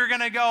some of you are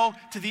going to go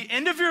to the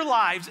end of your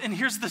lives, and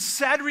here's the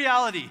sad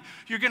reality.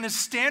 You're going to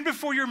stand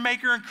before your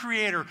maker and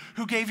creator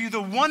who gave you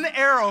the one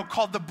arrow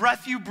called the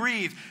breath you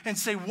breathe and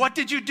say, what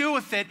did you do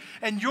with it?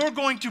 And you're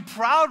going to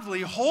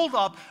proudly hold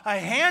up a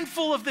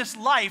handful of this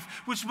life,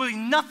 which will be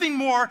nothing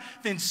more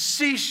than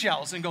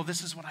seashells, and go,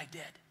 this is what I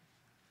did.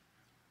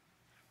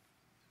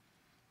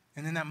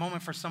 And in that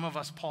moment, for some of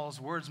us, Paul's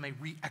words may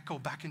re-echo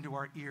back into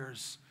our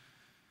ears,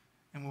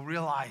 and we'll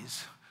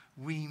realize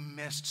we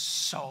missed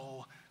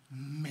so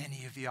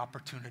many of the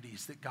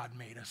opportunities that God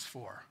made us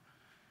for,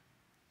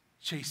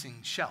 chasing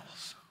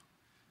shells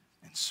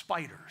and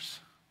spiders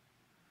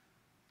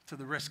to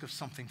the risk of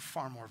something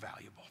far more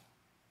valuable.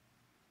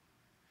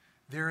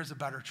 There is a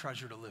better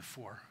treasure to live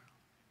for.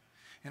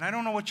 And I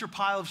don't know what your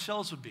pile of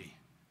shells would be.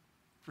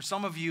 For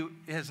some of you,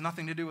 it has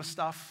nothing to do with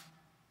stuff.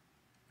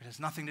 It has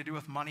nothing to do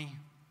with money.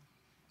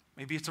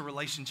 Maybe it's a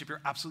relationship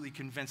you're absolutely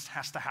convinced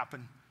has to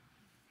happen.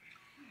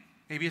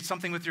 Maybe it's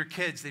something with your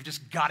kids. They've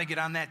just got to get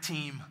on that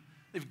team.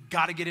 They've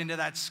got to get into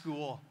that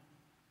school.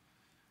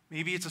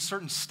 Maybe it's a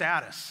certain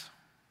status,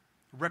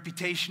 a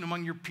reputation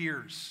among your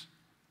peers.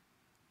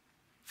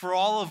 For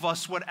all of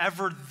us,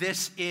 whatever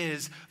this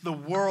is, the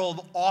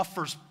world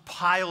offers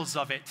piles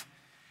of it.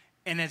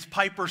 And as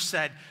Piper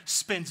said,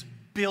 spends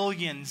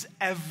billions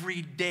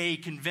every day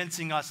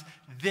convincing us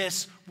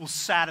this will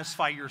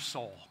satisfy your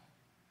soul.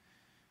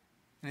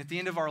 And at the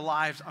end of our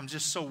lives, I'm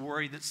just so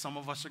worried that some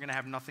of us are going to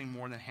have nothing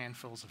more than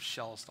handfuls of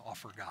shells to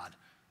offer God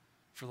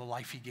for the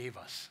life he gave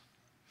us.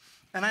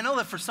 And I know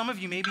that for some of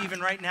you, maybe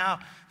even right now,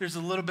 there's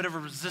a little bit of a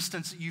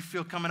resistance that you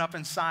feel coming up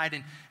inside.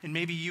 And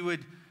maybe you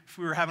would, if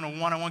we were having a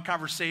one-on-one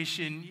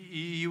conversation,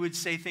 you would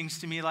say things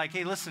to me like,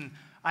 hey, listen,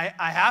 I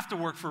have to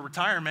work for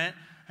retirement.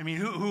 I mean,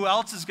 who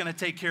else is going to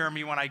take care of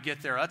me when I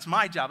get there? That's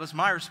my job. That's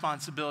my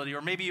responsibility.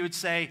 Or maybe you would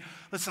say,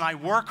 listen, I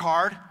work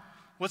hard.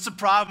 What's the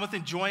problem with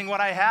enjoying what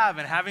I have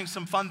and having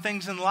some fun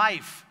things in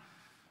life?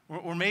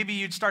 Or maybe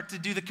you'd start to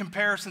do the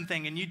comparison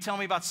thing and you'd tell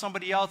me about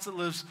somebody else that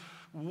lives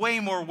way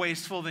more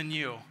wasteful than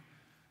you.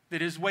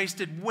 that has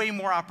wasted way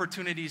more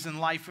opportunities in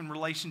life and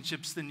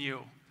relationships than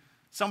you.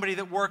 Somebody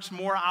that works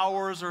more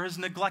hours or has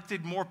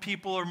neglected more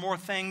people or more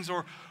things,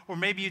 or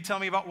maybe you tell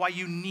me about why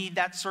you need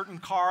that certain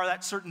car,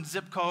 that certain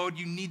zip code,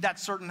 you need that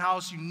certain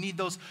house, you need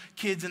those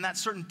kids and that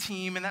certain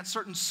team and that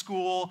certain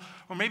school.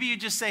 Or maybe you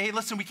just say, hey,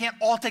 listen, we can't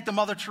all take the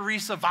Mother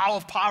Teresa vow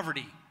of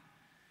poverty.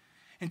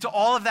 And to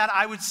all of that,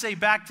 I would say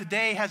back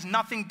today has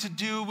nothing to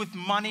do with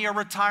money or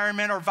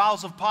retirement or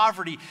vows of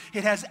poverty.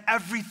 It has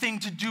everything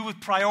to do with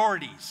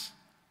priorities.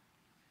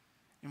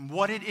 And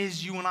what it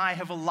is you and I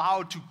have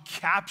allowed to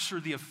capture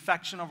the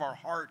affection of our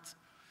heart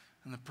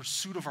and the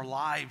pursuit of our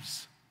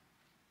lives.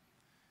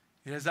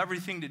 It has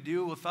everything to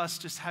do with us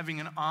just having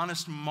an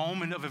honest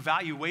moment of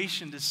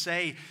evaluation to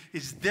say,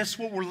 is this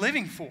what we're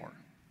living for?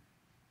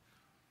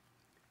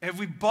 Have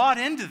we bought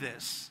into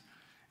this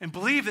and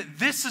believe that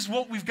this is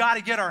what we've got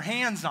to get our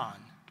hands on?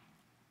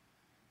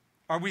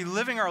 Are we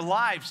living our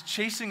lives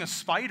chasing a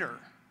spider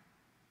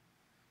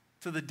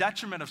to the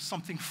detriment of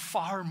something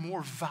far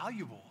more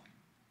valuable?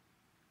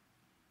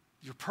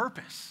 Your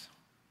purpose.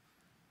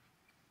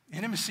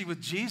 Intimacy with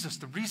Jesus,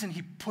 the reason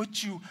he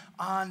put you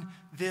on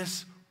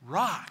this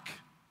rock.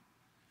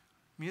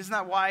 I mean, isn't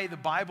that why the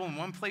Bible in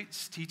one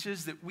place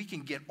teaches that we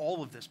can get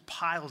all of this,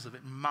 piles of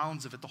it,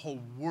 mounds of it, the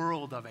whole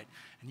world of it,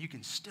 and you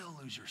can still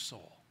lose your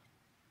soul?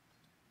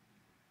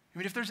 I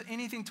mean, if there's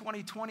anything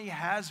 2020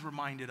 has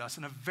reminded us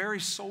in a very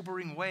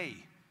sobering way,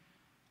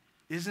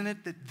 isn't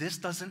it that this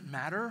doesn't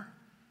matter?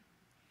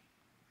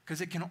 Because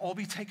it can all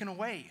be taken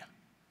away.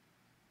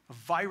 A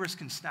virus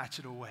can snatch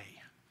it away.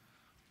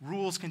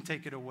 Rules can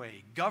take it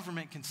away.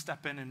 Government can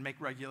step in and make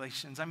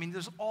regulations. I mean,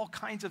 there's all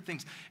kinds of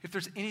things. If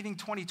there's anything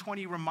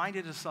 2020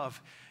 reminded us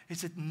of,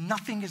 it's that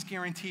nothing is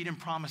guaranteed and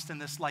promised in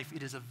this life.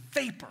 It is a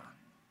vapor,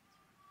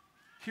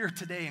 here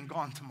today and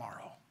gone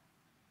tomorrow.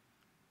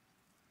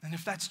 And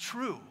if that's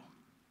true,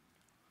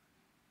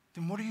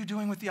 then what are you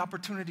doing with the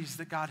opportunities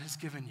that God has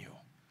given you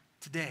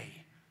today,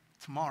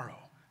 tomorrow,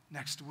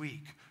 next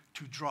week,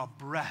 to draw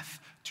breath,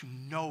 to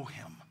know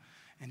him,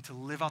 and to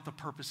live out the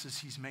purposes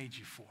he's made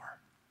you for?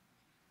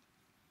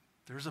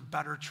 There's a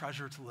better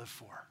treasure to live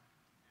for.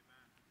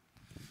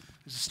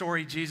 There's a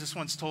story Jesus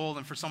once told,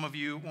 and for some of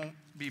you it won't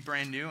be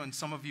brand new, and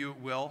some of you it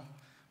will.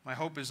 My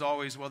hope is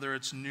always, whether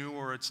it's new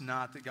or it's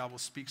not, that God will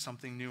speak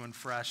something new and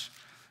fresh.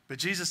 But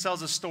Jesus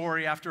tells a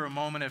story after a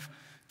moment of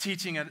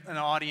teaching an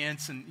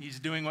audience, and he's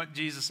doing what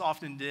Jesus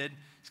often did.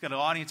 He's got an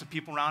audience of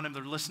people around him.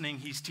 They're listening.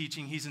 He's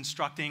teaching. He's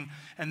instructing.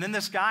 And then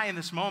this guy in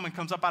this moment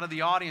comes up out of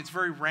the audience,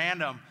 very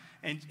random,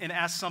 and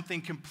asks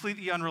something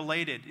completely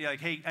unrelated. Like,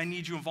 hey, I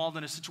need you involved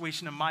in a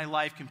situation in my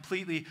life,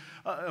 completely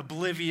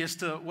oblivious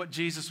to what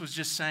Jesus was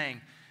just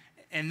saying.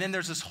 And then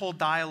there's this whole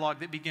dialogue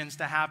that begins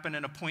to happen,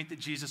 and a point that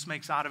Jesus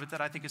makes out of it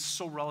that I think is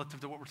so relative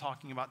to what we're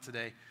talking about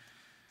today.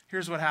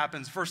 Here's what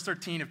happens. Verse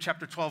 13 of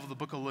chapter 12 of the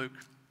book of Luke.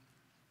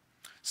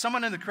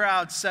 Someone in the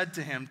crowd said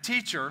to him,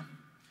 "Teacher,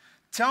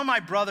 tell my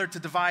brother to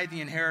divide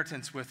the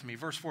inheritance with me."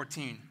 Verse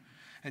 14.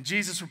 And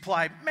Jesus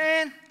replied,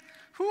 "Man,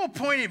 who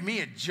appointed me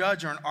a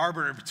judge or an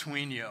arbiter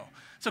between you?"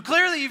 So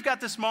clearly you've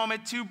got this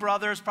moment, two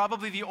brothers,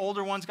 probably the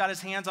older one's got his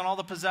hands on all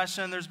the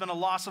possession. There's been a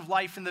loss of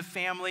life in the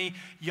family.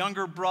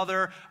 Younger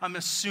brother, I'm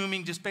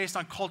assuming just based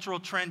on cultural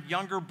trend,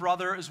 younger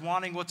brother is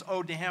wanting what's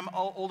owed to him.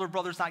 Older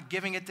brother's not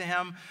giving it to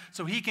him.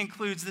 So he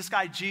concludes this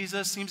guy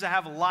Jesus seems to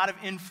have a lot of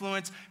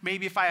influence.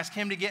 Maybe if I ask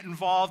him to get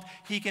involved,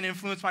 he can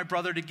influence my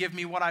brother to give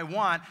me what I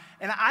want.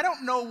 And I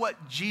don't know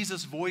what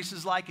Jesus' voice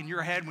is like in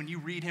your head when you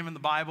read him in the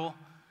Bible.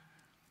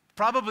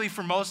 Probably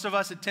for most of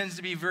us, it tends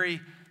to be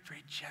very,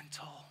 very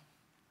gentle,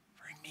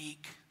 very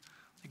meek,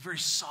 like very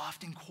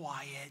soft and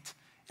quiet.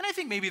 And I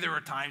think maybe there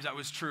were times that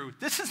was true.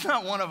 This is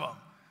not one of them.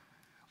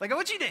 Like I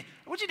want you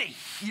to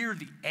hear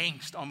the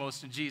angst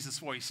almost in Jesus'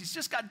 voice. He's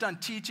just got done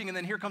teaching, and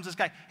then here comes this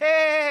guy.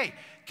 Hey,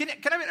 can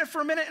I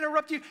for a minute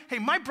interrupt you? Hey,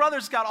 my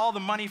brother's got all the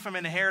money from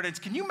inheritance.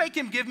 Can you make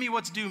him give me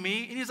what's due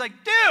me? And he's like,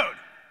 dude,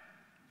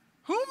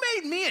 who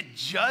made me a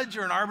judge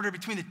or an arbiter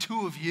between the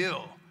two of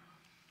you?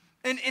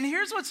 And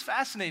here's what's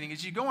fascinating.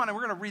 As you go on, and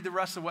we're going to read the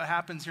rest of what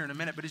happens here in a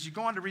minute, but as you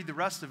go on to read the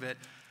rest of it,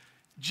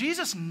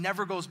 Jesus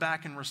never goes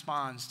back and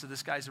responds to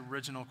this guy's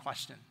original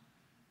question,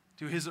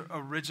 to his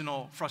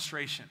original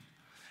frustration.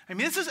 I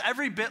mean, this is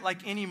every bit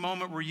like any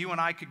moment where you and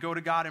I could go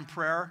to God in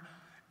prayer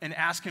and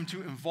ask him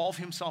to involve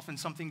himself in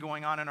something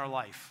going on in our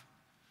life.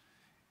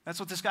 That's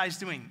what this guy's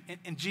doing.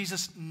 And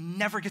Jesus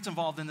never gets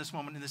involved in this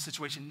moment, in this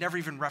situation, never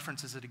even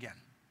references it again.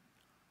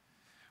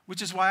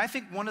 Which is why I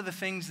think one of the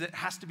things that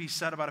has to be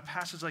said about a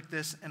passage like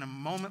this and a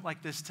moment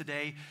like this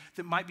today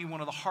that might be one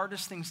of the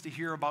hardest things to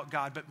hear about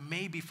God, but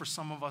maybe for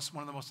some of us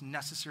one of the most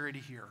necessary to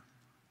hear,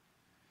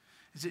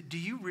 is that do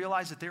you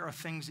realize that there are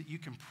things that you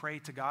can pray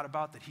to God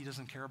about that he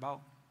doesn't care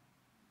about?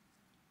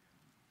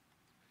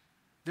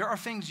 There are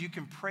things you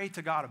can pray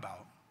to God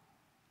about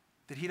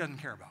that he doesn't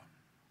care about.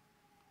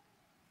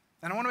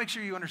 And I want to make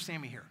sure you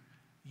understand me here.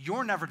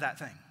 You're never that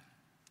thing.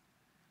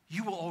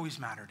 You will always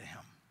matter to him.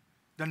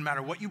 Doesn't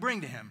matter what you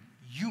bring to him,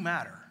 you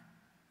matter.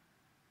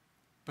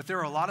 But there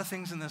are a lot of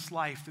things in this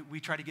life that we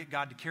try to get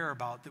God to care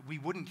about that we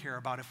wouldn't care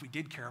about if we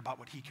did care about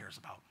what he cares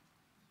about.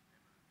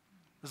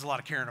 There's a lot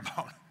of caring about.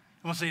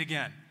 I'm going to say it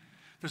again.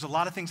 There's a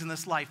lot of things in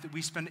this life that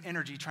we spend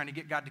energy trying to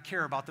get God to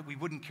care about that we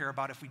wouldn't care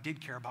about if we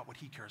did care about what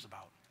he cares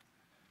about.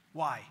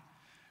 Why?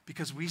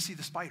 Because we see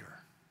the spider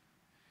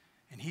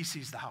and he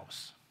sees the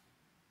house.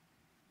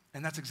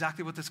 And that's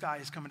exactly what this guy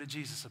is coming to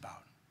Jesus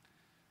about,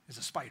 is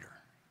a spider.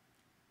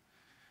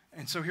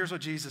 And so here's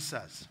what Jesus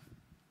says.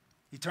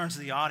 He turns to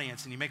the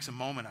audience and he makes a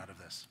moment out of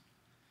this.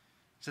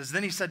 He says,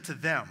 then he said to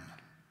them,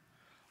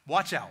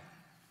 watch out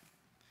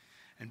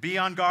and be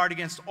on guard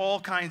against all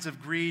kinds of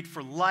greed,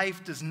 for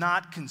life does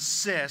not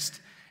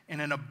consist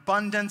in an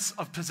abundance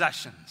of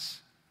possessions.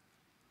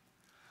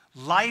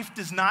 Life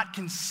does not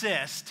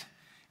consist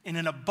in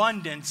an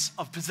abundance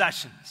of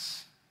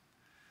possessions.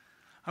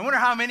 I wonder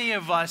how many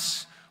of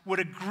us would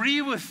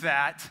agree with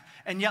that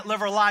and yet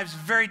live our lives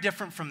very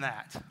different from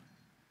that.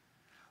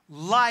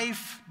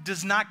 Life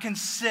does not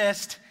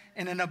consist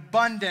in an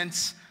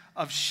abundance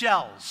of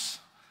shells,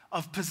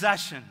 of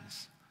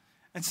possessions.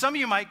 And some of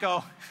you might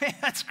go, hey,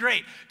 that's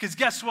great, because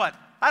guess what?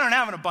 I don't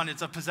have an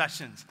abundance of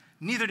possessions.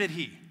 Neither did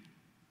he.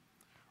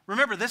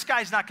 Remember, this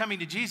guy's not coming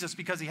to Jesus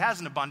because he has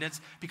an abundance,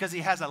 because he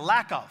has a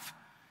lack of.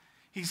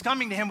 He's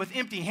coming to him with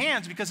empty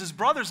hands because his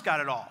brother's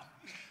got it all.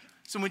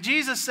 So when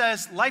Jesus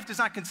says life does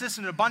not consist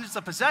in an abundance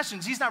of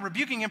possessions, he's not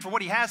rebuking him for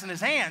what he has in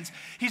his hands.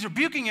 He's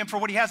rebuking him for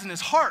what he has in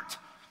his heart.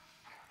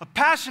 A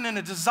passion and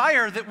a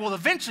desire that will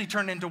eventually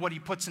turn into what he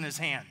puts in his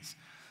hands.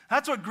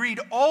 That's what greed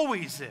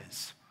always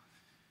is.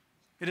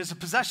 It is a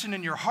possession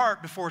in your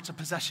heart before it's a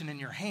possession in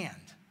your hand.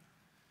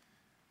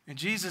 And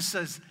Jesus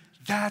says,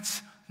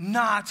 that's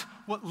not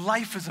what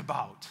life is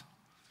about.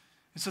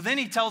 And so then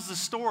he tells the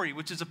story,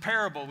 which is a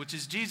parable, which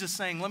is Jesus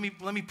saying, let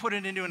me put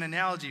it into an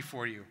analogy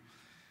for you.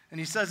 And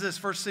he says this,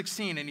 verse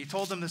 16, and he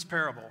told them this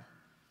parable.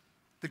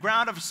 The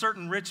ground of a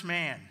certain rich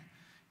man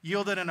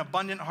yielded an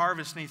abundant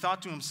harvest, and he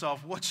thought to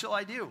himself, what shall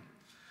I do?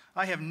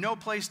 I have no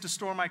place to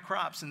store my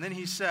crops. And then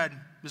he said,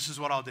 this is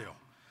what I'll do.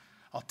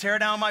 I'll tear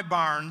down my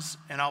barns,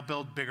 and I'll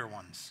build bigger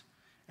ones.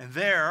 And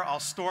there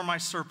I'll store my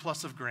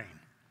surplus of grain.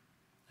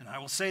 And I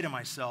will say to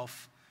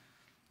myself,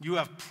 you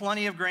have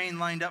plenty of grain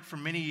lined up for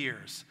many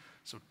years.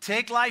 So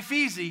take life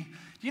easy.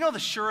 Do you know the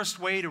surest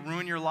way to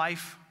ruin your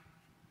life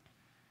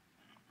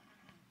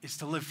is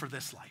to live for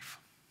this life?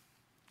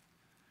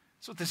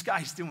 That's what this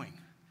guy's doing.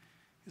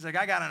 He's like,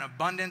 I got an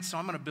abundance, so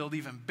I'm going to build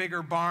even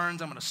bigger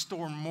barns. I'm going to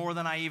store more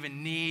than I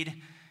even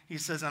need. He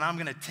says, and I'm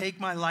going to take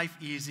my life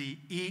easy,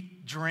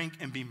 eat, drink,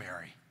 and be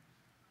merry.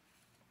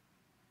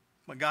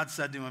 But God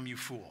said to him, you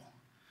fool.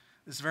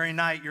 This very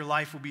night your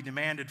life will be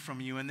demanded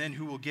from you, and then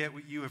who will get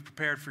what you have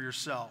prepared for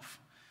yourself?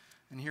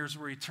 And here's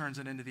where he turns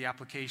it into the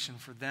application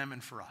for them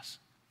and for us.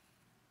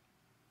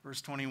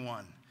 Verse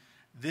 21,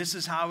 this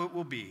is how it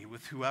will be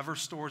with whoever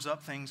stores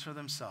up things for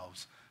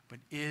themselves, but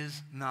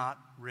is not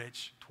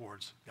rich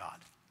towards God.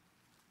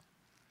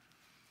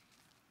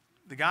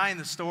 The guy in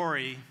the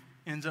story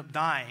ends up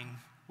dying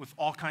with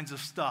all kinds of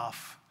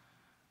stuff,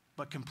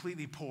 but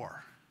completely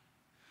poor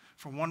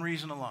for one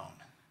reason alone,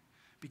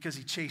 because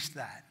he chased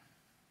that.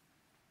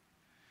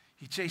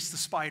 He chased the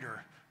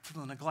spider to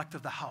the neglect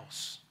of the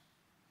house.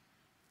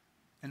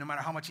 And no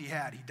matter how much he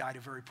had, he died a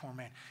very poor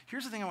man.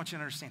 Here's the thing I want you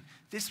to understand.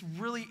 This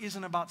really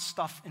isn't about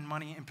stuff and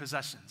money and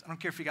possessions. I don't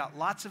care if you got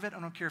lots of it. I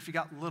don't care if you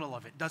got little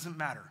of it. Doesn't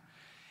matter.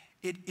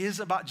 It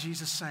is about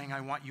Jesus saying, I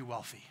want you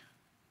wealthy.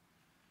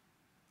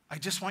 I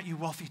just want you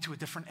wealthy to a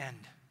different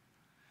end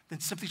than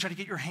simply try to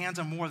get your hands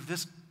on more of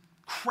this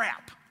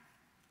crap.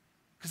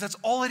 Because that's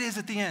all it is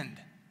at the end.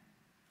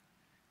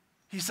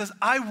 He says,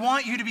 I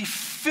want you to be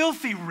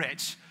filthy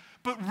rich,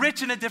 but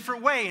rich in a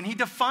different way. And he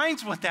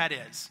defines what that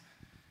is.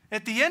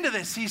 At the end of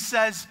this, he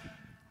says,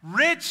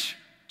 rich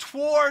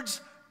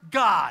towards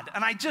God.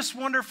 And I just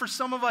wonder for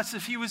some of us,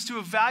 if he was to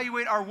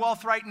evaluate our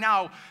wealth right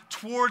now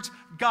towards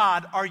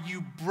God, are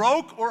you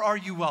broke or are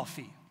you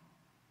wealthy?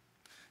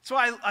 So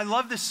I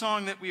love this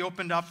song that we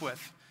opened up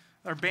with.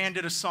 Our band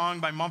did a song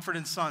by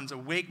Mumford & Sons,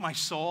 Awake My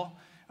Soul.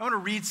 I want to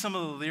read some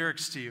of the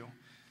lyrics to you.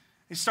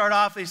 They start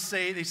off, they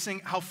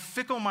sing, how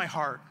fickle my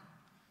heart,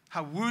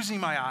 how woozy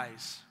my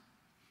eyes.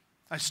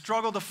 I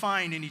struggle to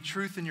find any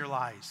truth in your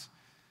lies.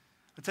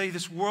 I tell you,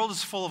 this world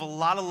is full of a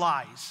lot of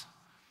lies.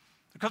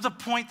 There comes a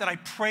point that I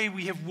pray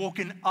we have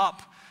woken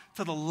up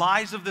to the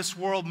lies of this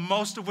world,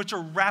 most of which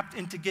are wrapped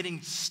into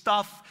getting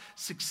stuff,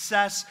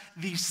 success,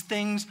 these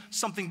things,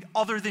 something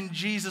other than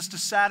Jesus to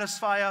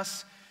satisfy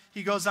us.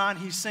 He goes on,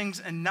 he sings,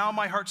 and now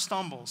my heart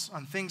stumbles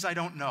on things I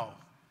don't know.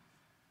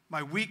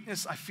 My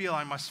weakness I feel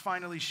I must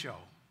finally show.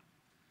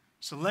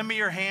 So lend me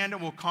your hand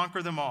and we'll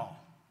conquer them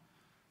all.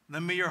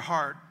 Lend me your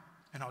heart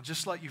and I'll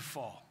just let you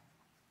fall.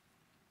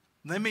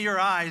 Lend me your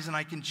eyes and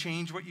I can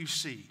change what you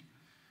see.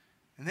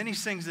 And then he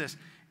sings this,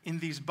 in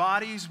these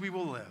bodies we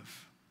will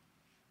live.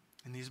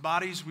 In these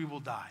bodies we will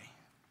die.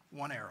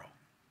 One arrow.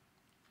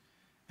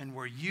 And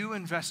where you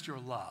invest your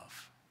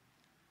love,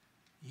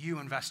 you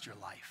invest your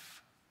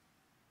life.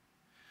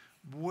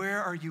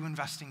 Where are you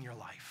investing your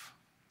life?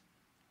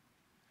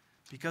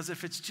 Because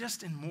if it's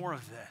just in more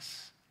of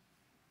this,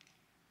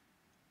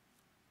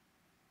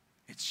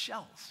 it's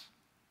shells.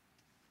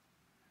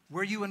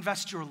 Where you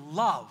invest your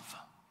love,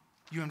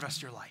 you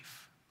invest your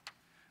life.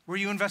 Where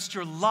you invest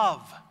your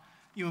love,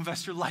 you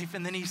invest your life.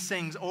 And then he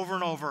sings over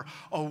and over,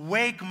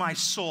 awake my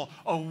soul,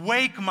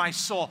 awake my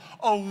soul,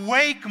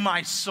 awake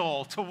my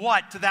soul. To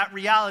what? To that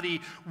reality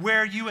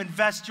where you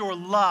invest your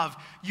love,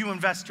 you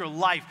invest your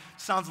life.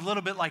 Sounds a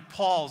little bit like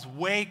Paul's,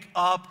 wake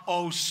up,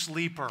 O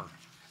sleeper,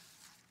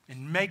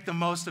 and make the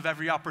most of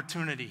every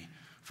opportunity,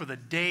 for the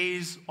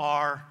days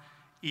are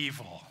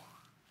evil.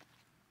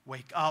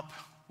 Wake up,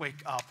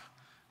 wake up,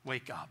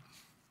 wake up.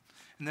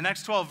 In the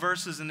next 12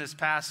 verses in this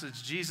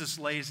passage, Jesus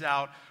lays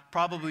out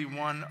probably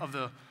one of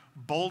the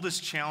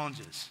boldest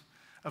challenges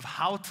of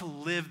how to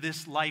live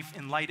this life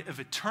in light of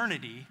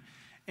eternity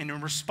and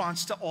in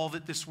response to all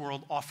that this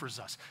world offers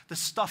us. The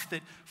stuff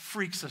that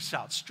freaks us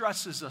out,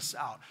 stresses us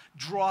out,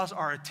 draws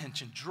our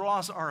attention,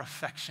 draws our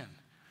affection.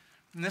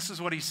 And this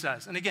is what he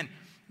says. And again,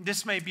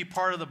 this may be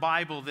part of the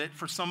Bible that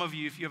for some of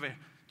you, if you have a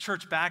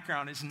church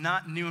background, is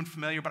not new and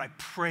familiar, but I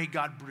pray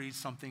God breathes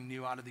something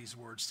new out of these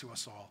words to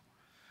us all.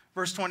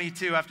 Verse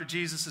 22, after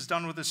Jesus is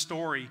done with his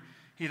story,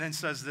 he then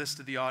says this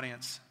to the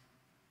audience.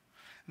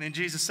 And then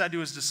Jesus said to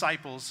his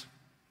disciples,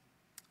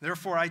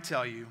 therefore I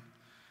tell you,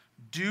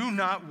 do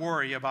not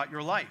worry about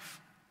your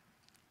life.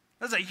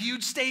 That's a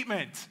huge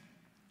statement.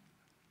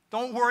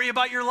 Don't worry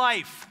about your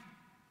life.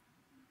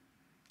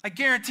 I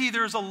guarantee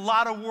there's a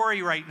lot of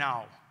worry right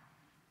now.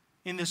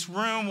 In this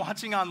room,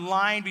 watching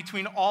online,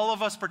 between all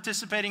of us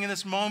participating in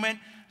this moment,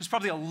 there's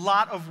probably a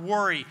lot of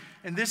worry.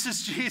 And this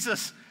is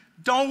Jesus.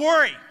 Don't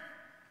worry.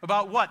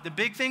 About what? The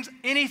big things?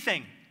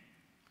 Anything.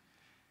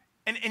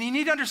 And you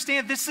need to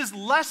understand this is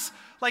less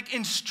like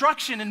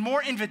instruction and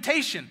more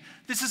invitation.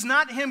 This is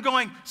not him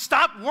going,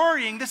 stop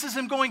worrying. This is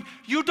him going,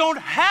 you don't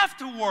have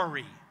to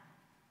worry. He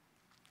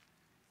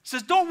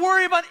says, don't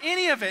worry about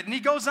any of it. And he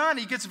goes on,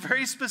 he gets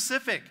very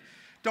specific.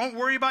 Don't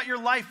worry about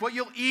your life, what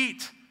you'll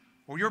eat,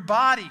 or your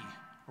body,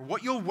 or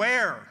what you'll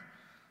wear.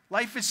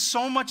 Life is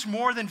so much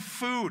more than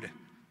food,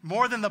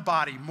 more than the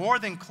body, more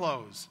than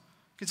clothes.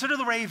 Consider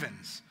the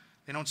ravens.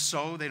 They don't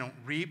sow, they don't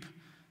reap,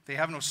 they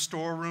have no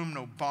storeroom,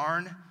 no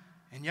barn,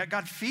 and yet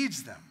God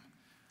feeds them.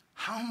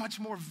 How much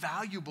more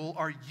valuable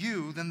are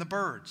you than the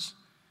birds?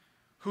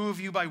 Who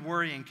of you by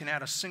worrying can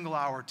add a single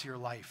hour to your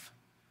life?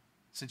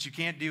 Since you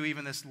can't do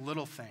even this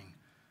little thing,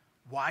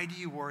 why do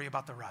you worry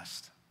about the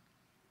rest?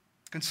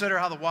 Consider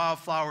how the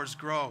wildflowers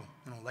grow.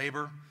 They don't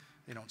labor,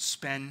 they don't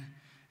spin,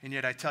 and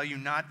yet I tell you,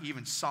 not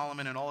even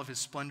Solomon in all of his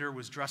splendor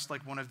was dressed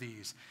like one of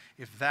these.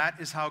 If that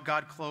is how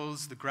God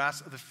clothes the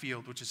grass of the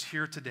field, which is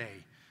here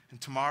today, and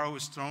tomorrow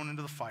is thrown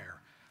into the fire,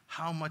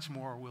 how much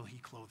more will he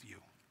clothe you?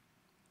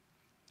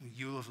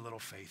 You of little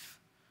faith.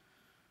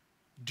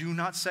 Do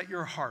not set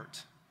your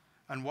heart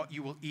on what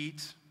you will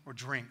eat or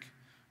drink.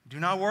 Do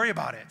not worry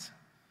about it.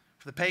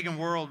 For the pagan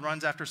world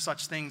runs after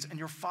such things, and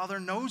your Father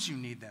knows you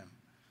need them.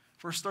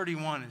 Verse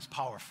 31 is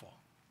powerful.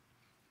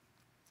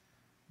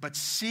 But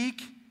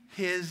seek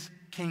his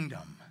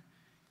kingdom,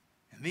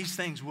 and these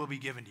things will be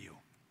given to you.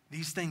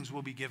 These things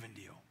will be given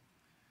to you.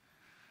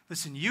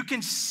 Listen, you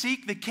can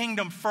seek the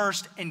kingdom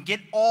first and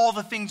get all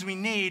the things we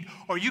need,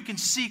 or you can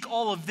seek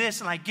all of this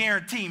and I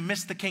guarantee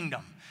miss the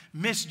kingdom,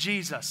 miss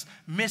Jesus,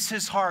 miss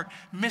his heart,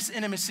 miss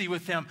intimacy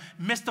with him,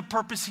 miss the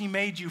purpose he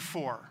made you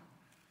for.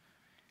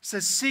 It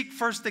says, seek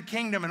first the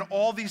kingdom and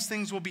all these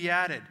things will be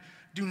added.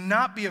 Do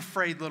not be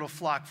afraid, little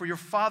flock, for your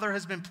Father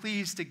has been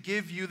pleased to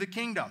give you the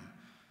kingdom.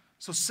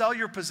 So sell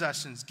your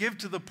possessions, give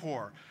to the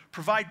poor,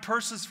 provide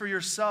purses for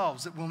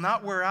yourselves that will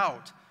not wear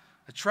out,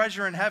 a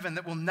treasure in heaven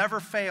that will never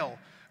fail,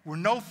 where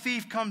no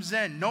thief comes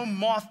in, no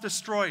moth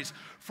destroys.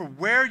 For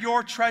where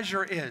your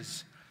treasure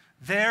is,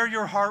 there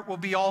your heart will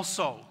be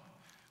also.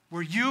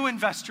 Where you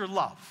invest your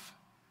love,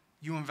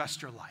 you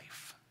invest your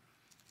life.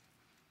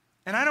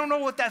 And I don't know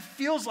what that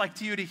feels like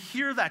to you to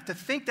hear that, to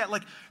think that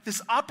like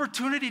this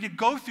opportunity to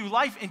go through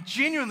life and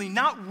genuinely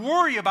not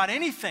worry about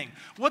anything.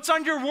 What's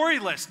on your worry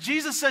list?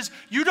 Jesus says,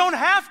 you don't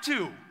have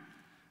to.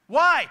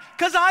 Why?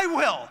 Because I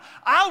will.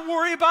 I'll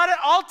worry about it.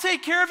 I'll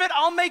take care of it.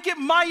 I'll make it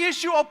my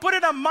issue. I'll put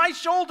it on my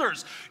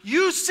shoulders.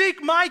 You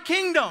seek my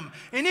kingdom.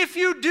 And if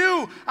you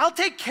do, I'll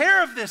take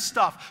care of this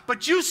stuff.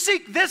 But you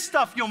seek this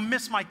stuff, you'll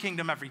miss my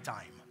kingdom every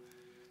time.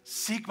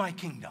 Seek my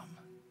kingdom.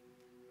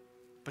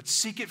 But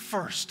seek it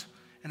first.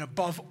 And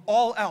above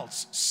all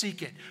else,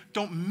 seek it.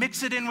 Don't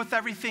mix it in with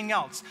everything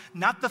else.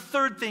 Not the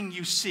third thing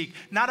you seek.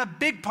 Not a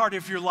big part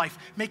of your life.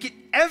 Make it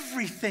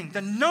everything,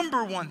 the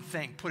number one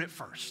thing. Put it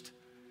first.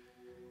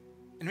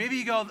 And maybe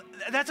you go,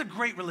 that's a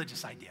great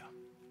religious idea.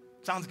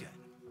 Sounds good.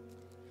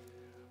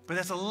 But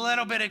that's a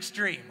little bit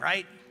extreme,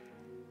 right?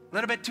 A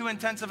little bit too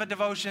intense of a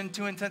devotion,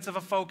 too intense of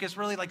a focus.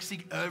 Really like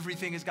seek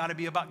everything has got to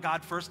be about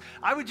God first.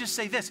 I would just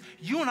say this.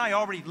 You and I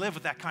already live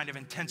with that kind of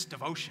intense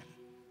devotion.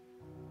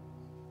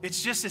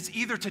 It's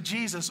either to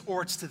Jesus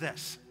or it's to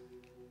this.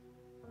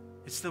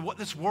 It's what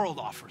this world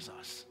offers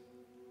us.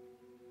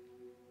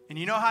 And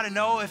you know how to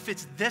know if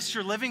it's this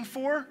you're living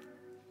for?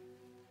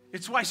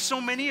 It's why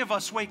so many of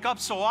us wake up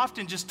so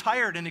often just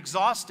tired and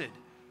exhausted,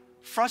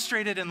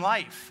 frustrated in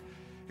life.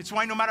 It's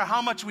why no matter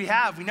how much we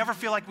have, we never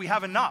feel like we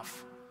have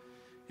enough.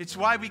 It's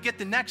why we get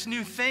the next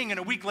new thing, and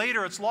a week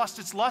later it's lost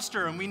its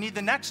luster, and we need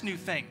the next new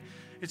thing.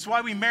 It's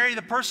why we marry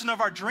the person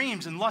of our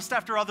dreams and lust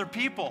after other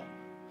people.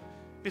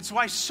 It's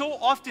why so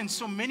often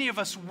so many of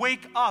us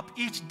wake up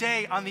each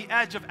day on the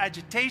edge of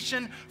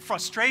agitation,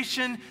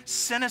 frustration,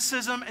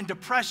 cynicism, and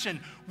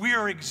depression. We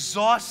are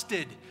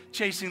exhausted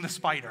chasing the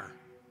spider,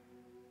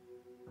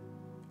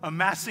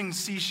 amassing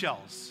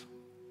seashells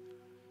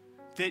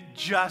that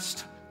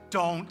just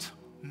don't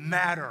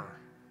matter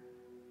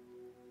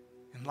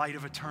in light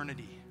of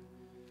eternity,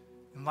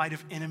 in light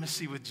of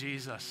intimacy with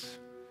Jesus,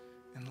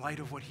 in light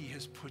of what he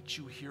has put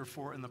you here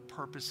for and the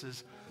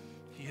purposes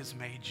he has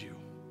made you.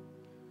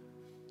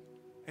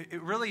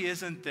 It really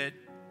isn't that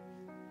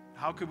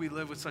how could we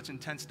live with such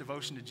intense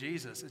devotion to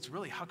Jesus? It's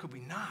really how could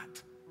we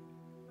not?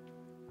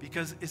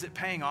 Because is it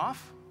paying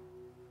off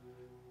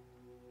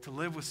to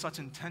live with such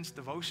intense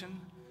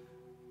devotion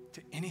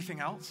to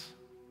anything else?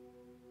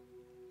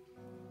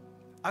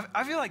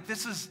 I feel like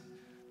this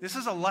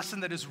is a lesson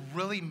that is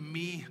really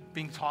me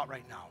being taught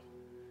right now.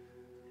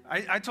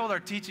 I told our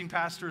teaching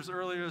pastors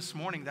earlier this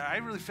morning that I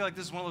really feel like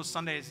this is one of those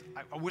Sundays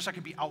I wish I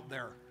could be out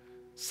there,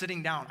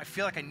 sitting down. I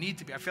feel like I need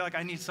to be. I feel like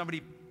I need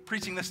somebody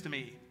preaching this to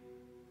me.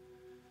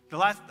 The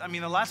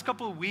last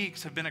couple of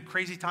weeks have been a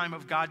crazy time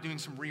of God doing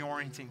some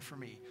reorienting for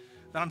me,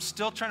 that I'm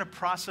still trying to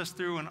process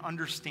through and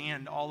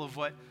understand all of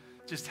what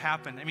just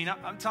happened. I mean,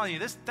 I'm telling you,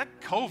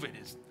 that COVID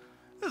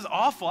is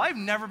awful. I've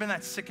never been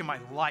that sick in my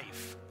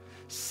life.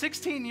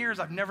 16 years,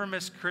 I've never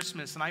missed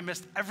Christmas, and I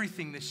missed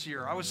everything this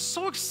year. I was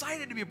so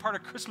excited to be a part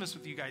of Christmas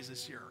with you guys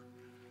this year.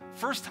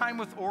 First time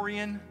with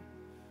Orion.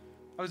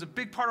 I was a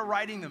big part of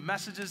writing the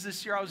messages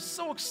this year. I was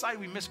so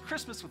excited. We missed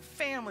Christmas with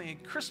family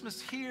and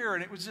Christmas here,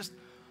 and it was just,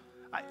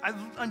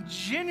 I'm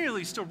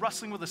genuinely still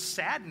wrestling with a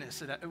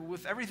sadness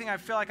with everything I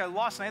feel like I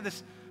lost. And I had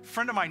this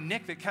friend of mine,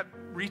 Nick, that kept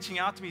reaching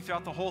out to me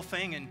throughout the whole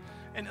thing,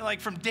 and like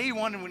from day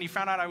one when he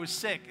found out I was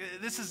sick,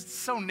 this is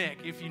so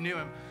Nick, if you knew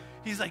him.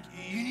 He's like,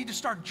 you need to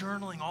start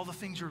journaling all the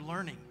things you're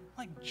learning.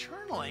 I'm like,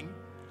 journaling?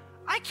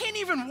 I can't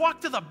even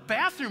walk to the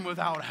bathroom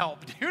without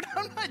help, dude.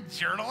 I'm not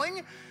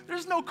journaling.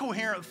 There's no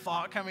coherent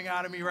thought coming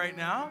out of me right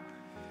now.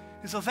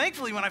 And so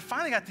thankfully, when I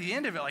finally got to the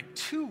end of it, like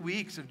 2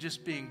 weeks of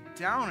just being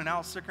down and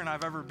out sicker than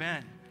I've ever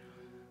been,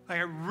 like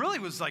I really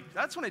was like,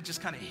 that's when it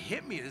just kind of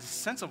hit me, this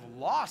sense of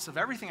loss of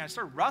everything. I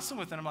started wrestling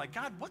with it. I'm like,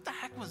 God, what the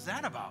heck was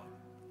that about?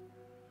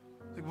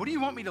 Like, what do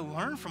you want me to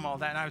learn from all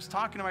that? And I was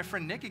talking to my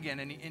friend Nick again,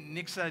 and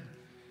Nick said,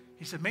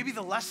 maybe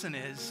the lesson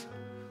is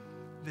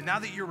that now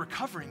that you're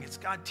recovering, it's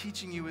God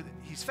teaching you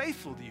he's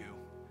faithful to you.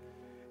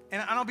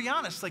 And I'll be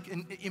honest, like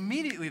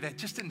immediately that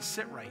just didn't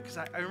sit right, because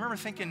I remember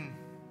thinking,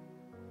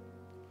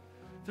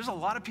 there's a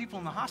lot of people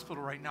in the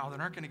hospital right now that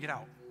aren't going to get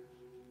out.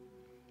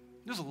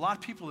 There's a lot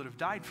of people that have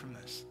died from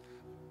this.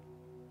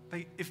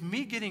 Like, if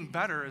me getting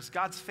better is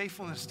God's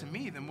faithfulness to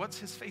me, then what's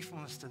his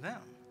faithfulness to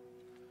them?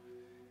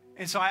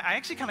 And so I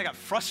actually kind of got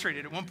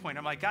frustrated at one point.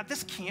 I'm like, God,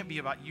 this can't be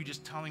about you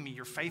just telling me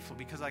you're faithful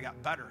because I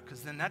got better,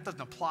 because then that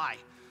doesn't apply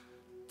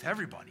to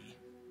everybody.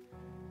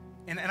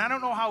 And I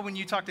don't know how when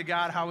you talk to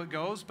God how it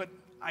goes, but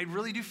I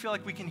really do feel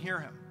like we can hear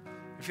him.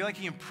 I feel like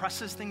he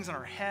impresses things in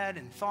our head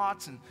and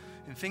thoughts and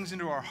things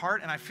into our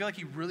heart, and I feel like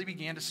he really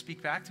began to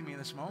speak back to me in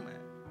this moment.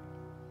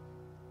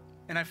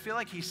 And I feel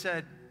like he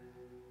said,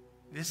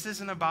 this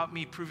isn't about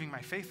me proving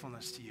my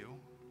faithfulness to you.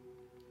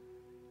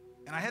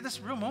 And I had this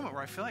real moment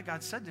where I feel like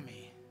God said to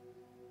me,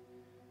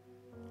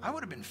 I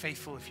would have been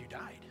faithful if you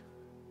died.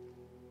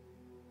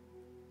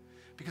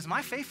 Because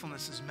my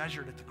faithfulness is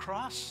measured at the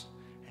cross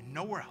and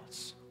nowhere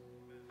else.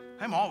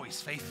 I'm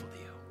always faithful to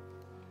you.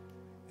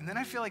 And then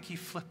I feel like he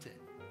flipped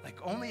it, like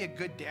only a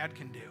good dad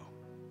can do.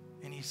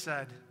 And he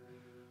said,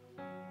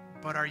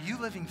 but are you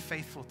living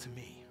faithful to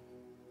me?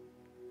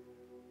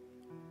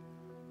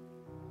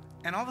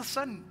 And all of a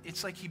sudden,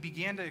 it's like he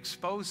began to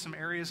expose some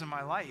areas in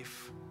my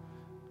life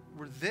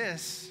where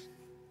this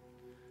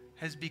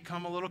has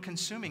become a little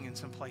consuming in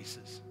some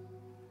places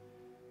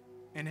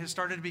and has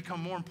started to become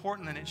more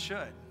important than it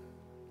should.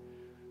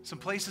 Some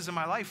places in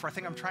my life where I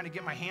think I'm trying to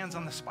get my hands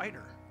on the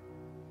spider.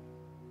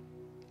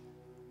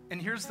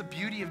 And here's the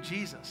beauty of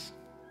Jesus.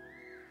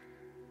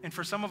 And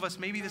for some of us,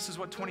 maybe this is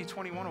what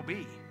 2021 will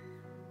be,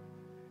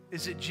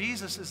 is that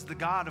Jesus is the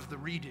God of the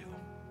redo.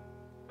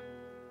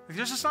 Like,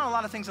 there's just not a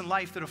lot of things in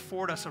life that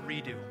afford us a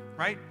redo,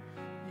 right?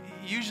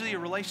 Usually a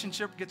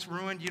relationship gets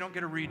ruined, you don't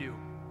get a redo.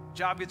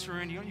 Job gets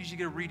ruined, you don't usually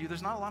get a redo.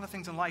 There's not a lot of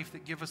things in life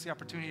that give us the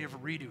opportunity of a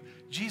redo.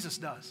 Jesus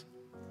does.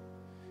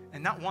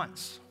 And not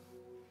once.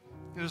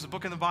 There's a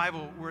book in the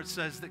Bible where it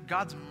says that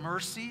God's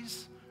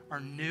mercies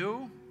are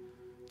new.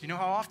 Do you know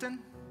how often?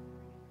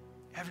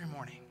 Every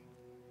morning.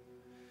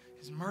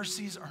 His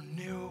mercies are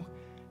new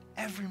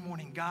every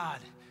morning. God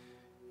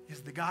is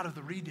the God of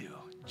the redo.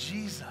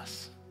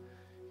 Jesus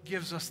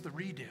gives us the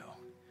redo.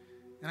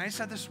 And I just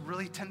had this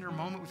really tender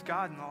moment with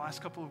God in the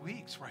last couple of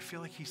weeks where I feel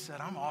like he said,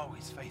 I'm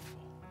always faithful.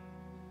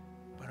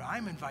 But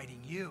I'm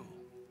inviting you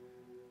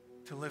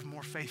to live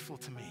more faithful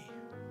to me,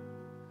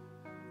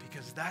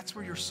 because that's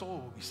where your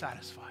soul will be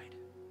satisfied,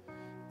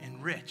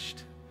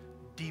 enriched,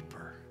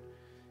 deeper,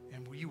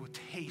 and you will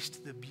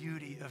taste the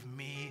beauty of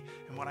me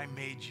and what I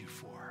made you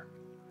for,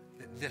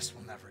 that this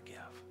will never give.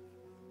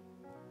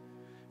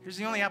 Here's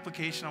the only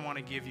application I want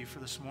to give you for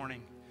this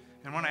morning.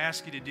 And I want to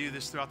ask you to do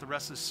this throughout the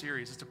rest of the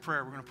series. It's a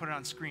prayer. We're going to put it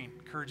on screen.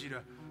 Encourage you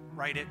to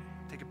write it,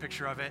 take a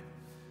picture of it.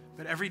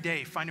 But every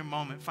day, find a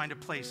moment, find a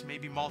place,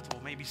 maybe multiple,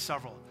 maybe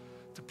several,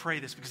 to pray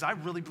this. Because I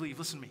really believe,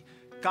 listen to me,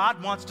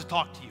 God wants to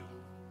talk to you.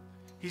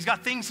 He's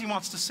got things he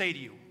wants to say to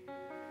you.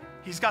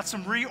 He's got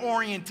some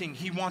reorienting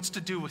he wants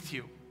to do with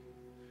you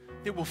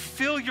that will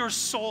fill your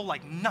soul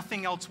like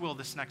nothing else will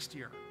this next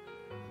year.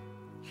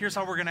 Here's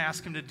how we're going to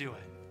ask him to do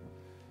it.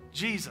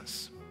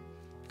 Jesus,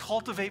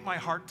 cultivate my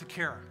heart to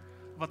care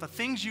about the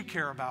things you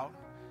care about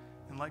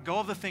and let go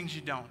of the things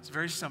you don't. It's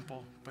very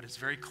simple, but it's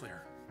very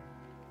clear.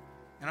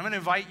 And I'm going to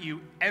invite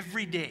you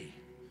every day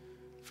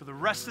for the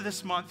rest of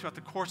this month, throughout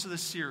the course of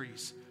this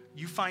series,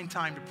 you find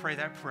time to pray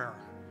that prayer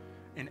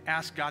and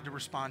ask God to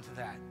respond to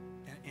that.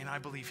 And I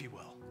believe he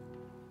will.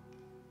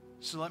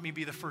 So let me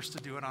be the first to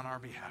do it on our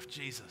behalf.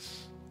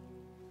 Jesus,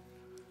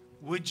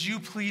 would you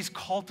please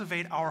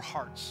cultivate our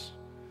hearts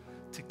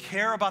to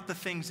care about the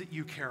things that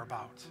you care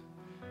about,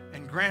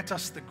 and grant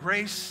us the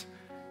grace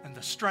and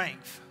the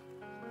strength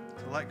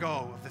to let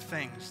go of the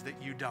things that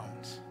you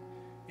don't.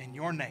 In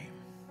your name,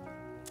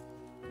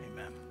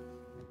 amen.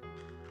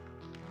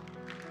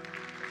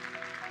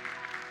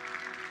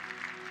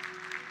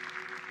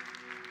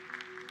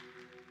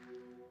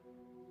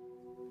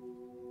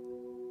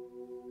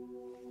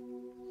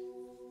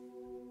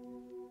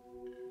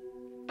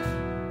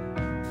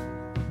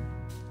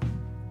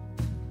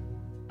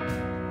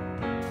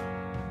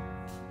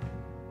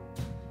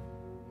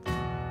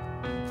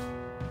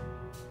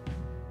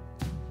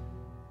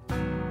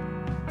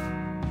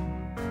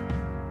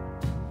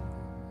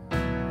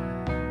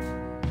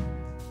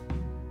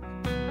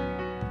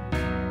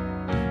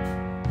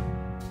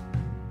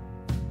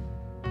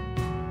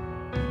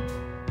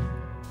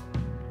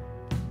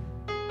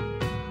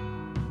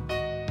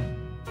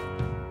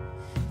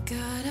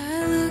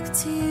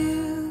 To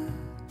you,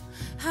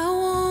 I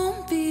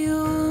won't be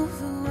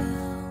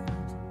overwhelmed.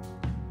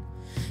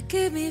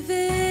 Give me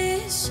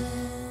vision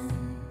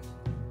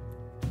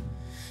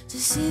to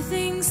see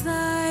things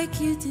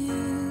like you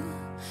do.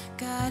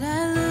 God,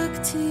 I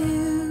look to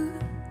you.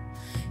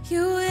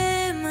 You're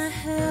where my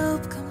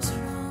help comes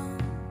from.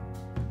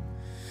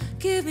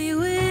 Give me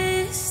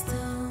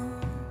wisdom.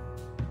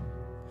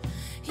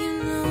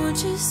 You know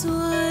just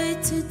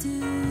what to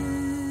do.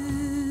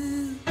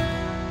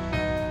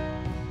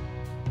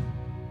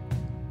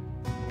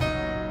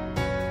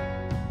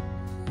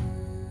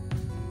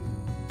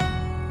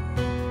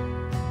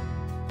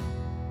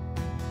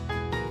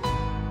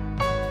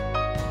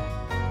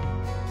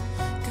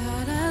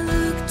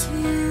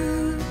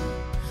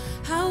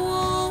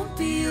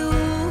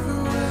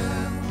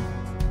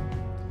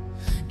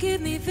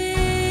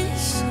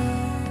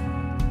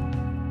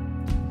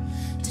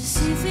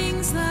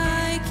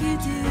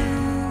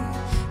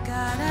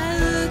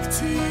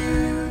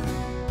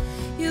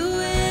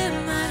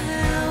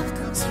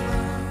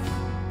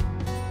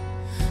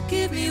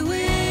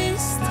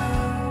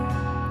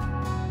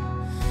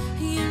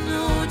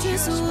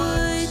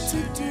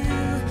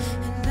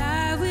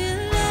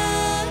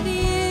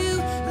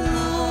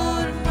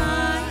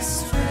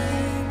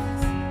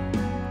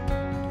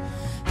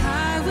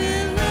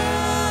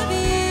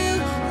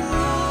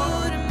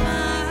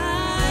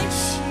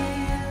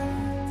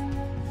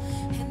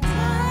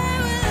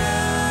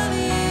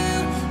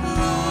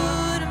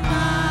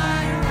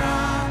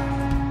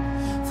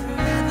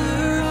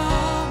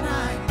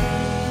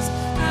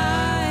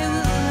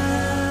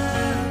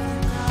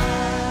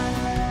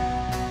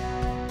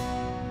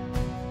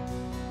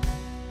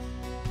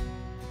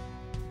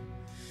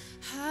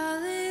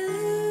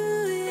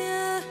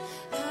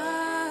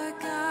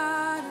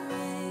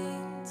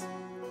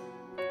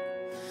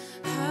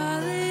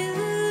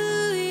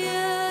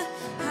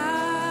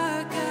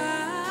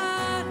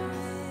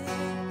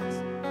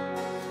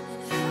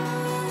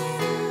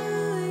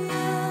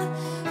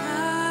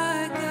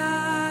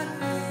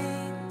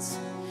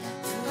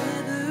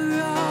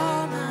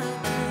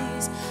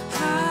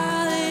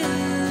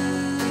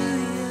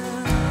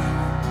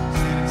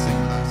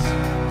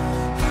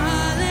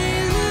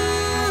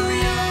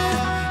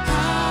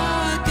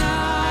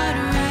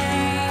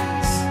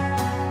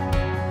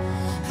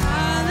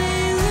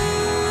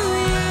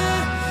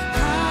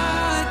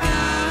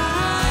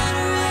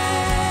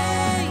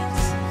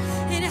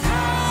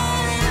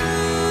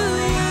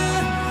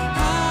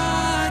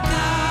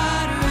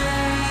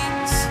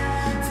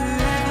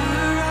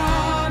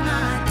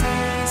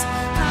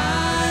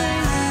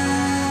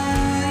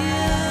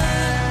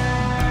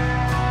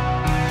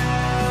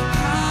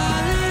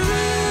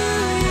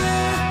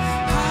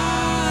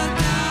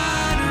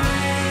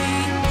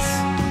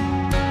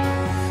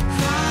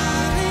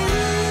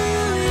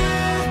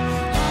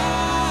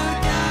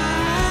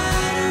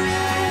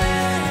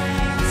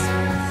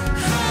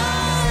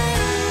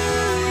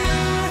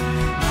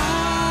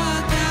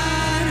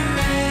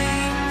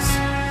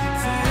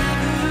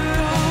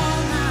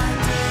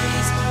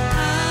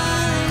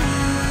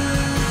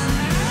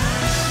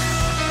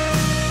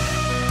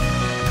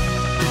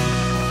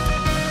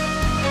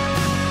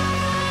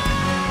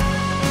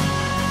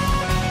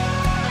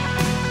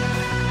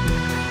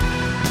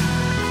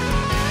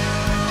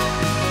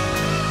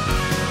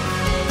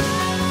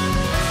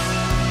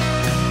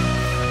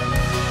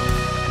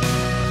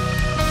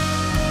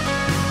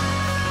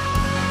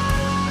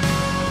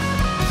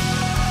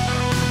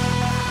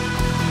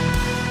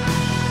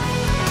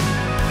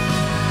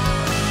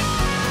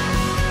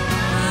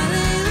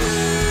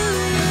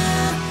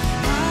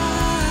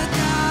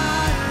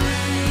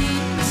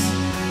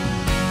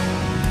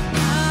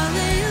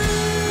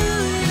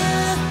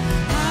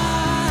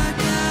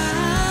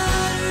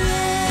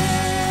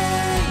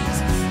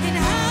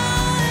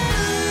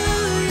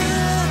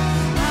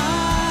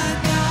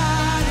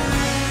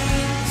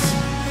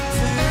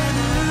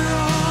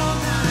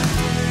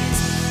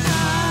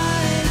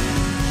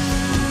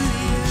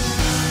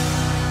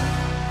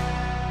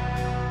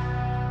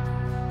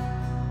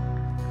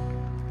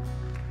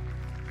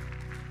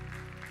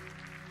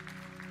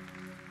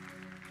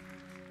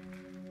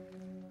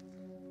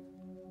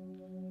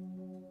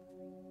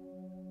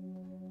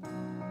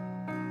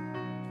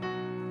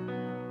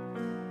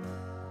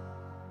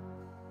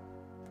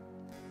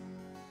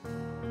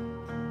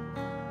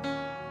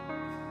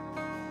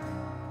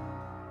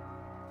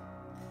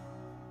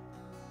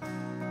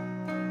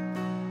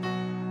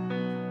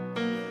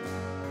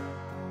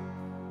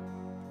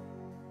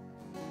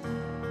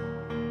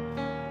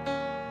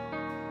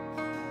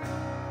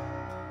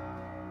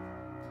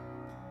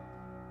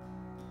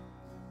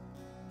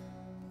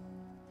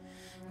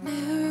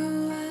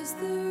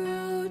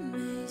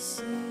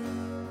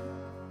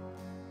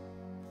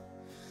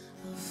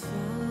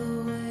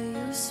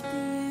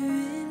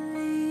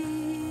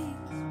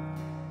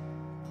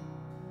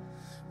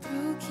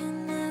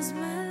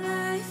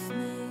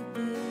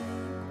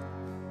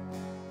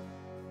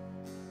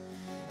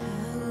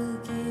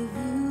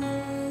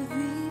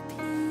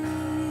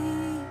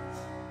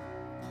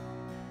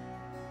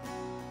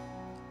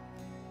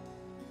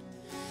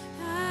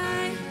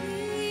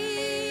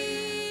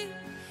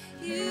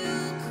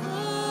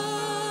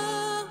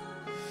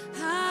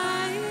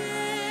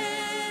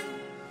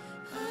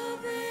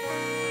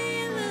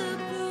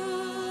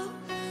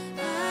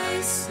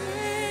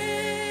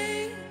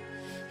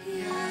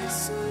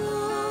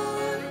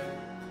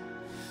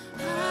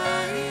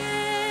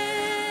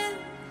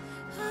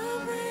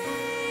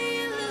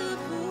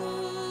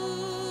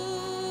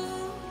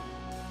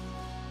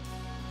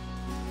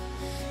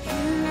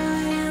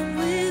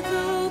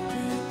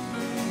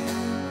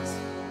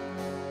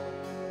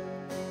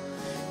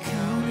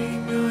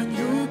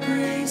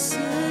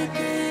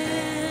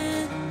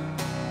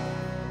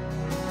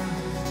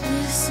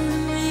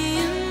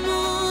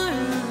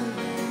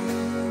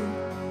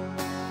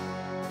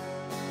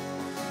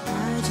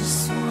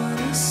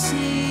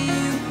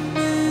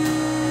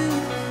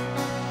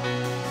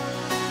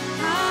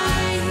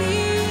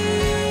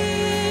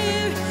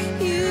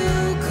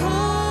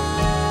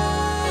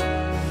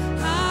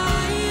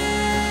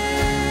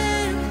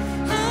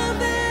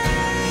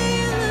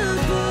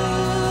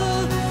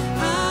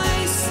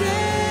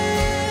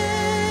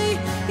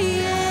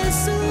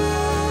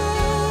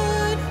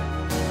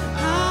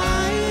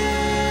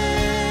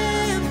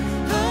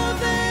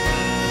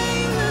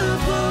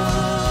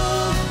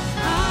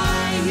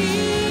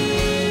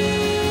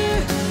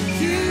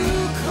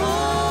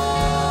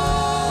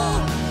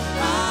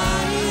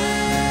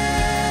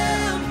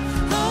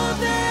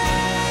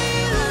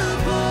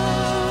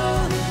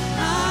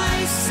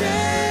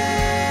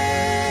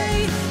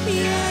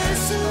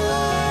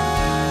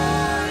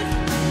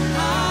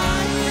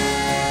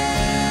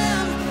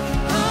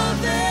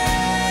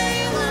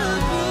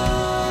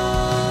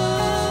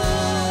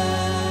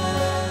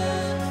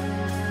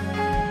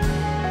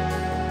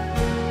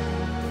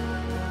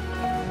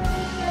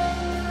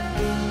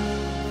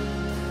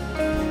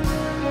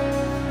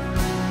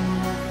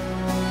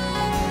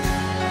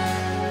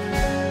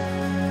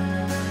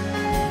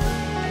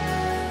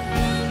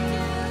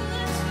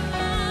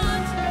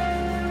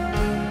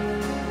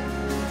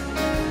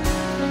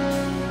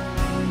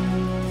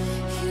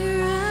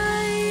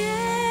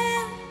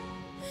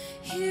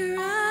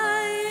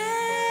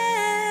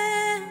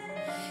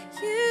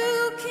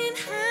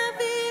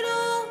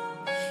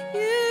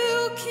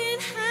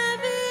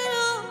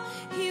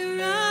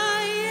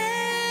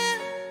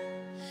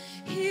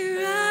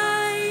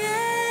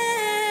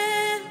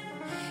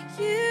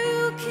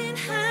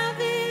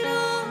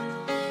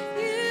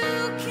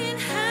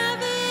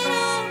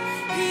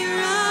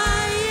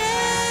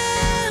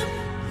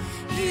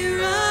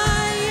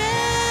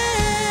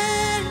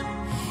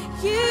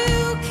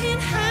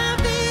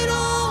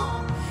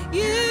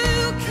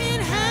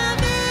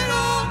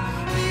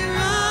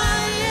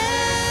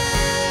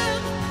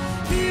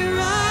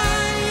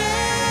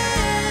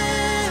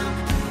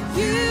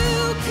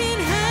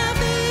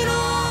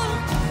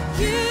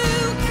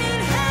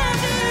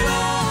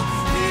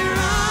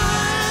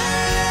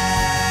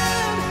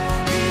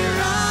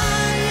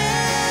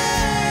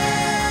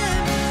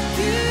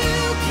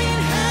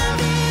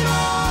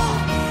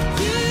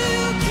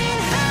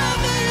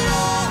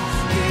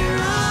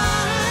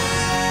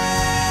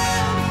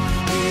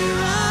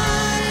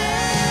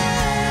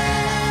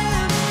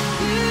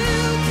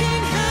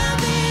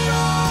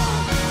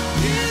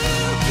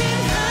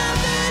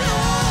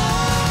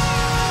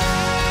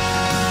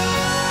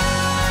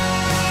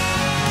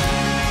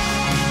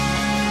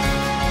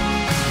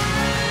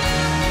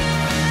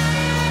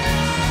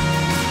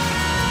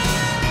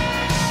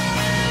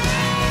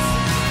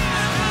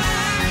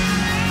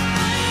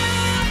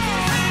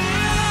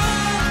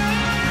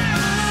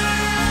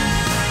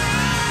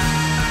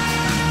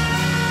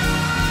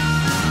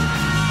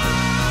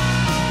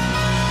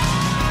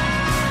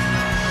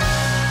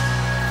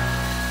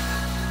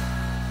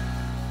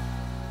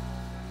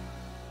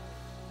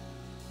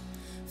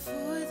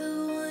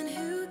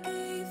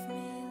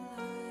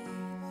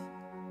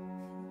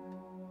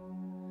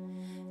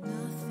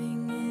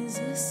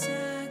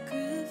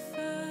 sacrifice.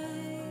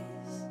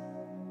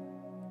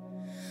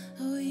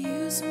 Oh,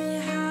 use me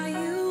how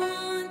you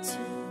want to,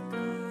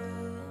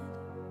 God.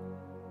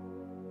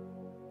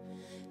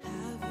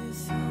 Have your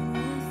throne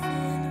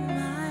within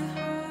my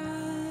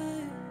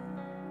heart.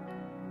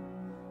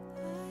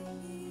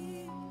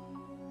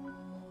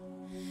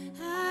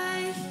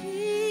 I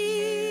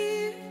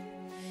hear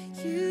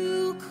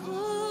you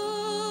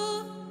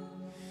call.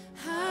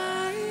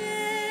 I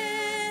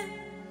am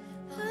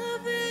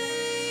available.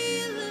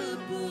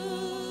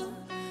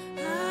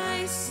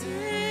 I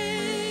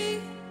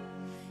say,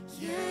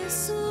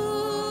 yes,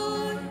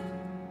 Lord.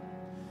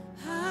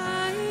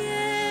 I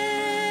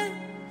am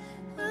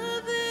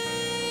available.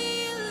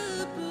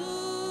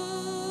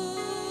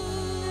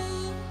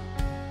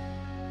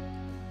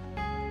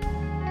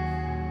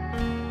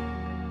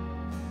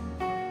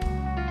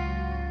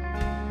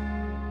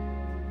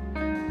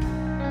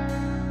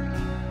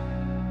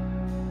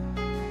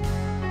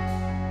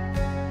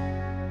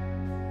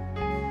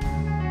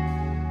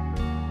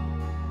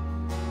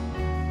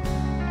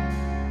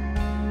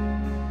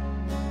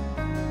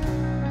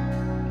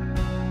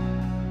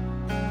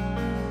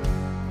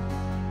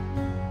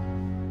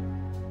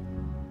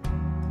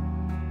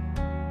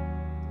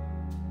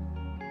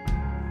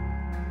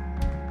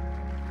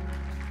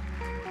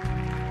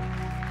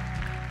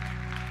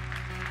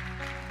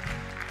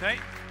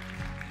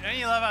 Don't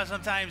you love how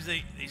sometimes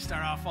they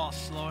start off all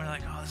slow and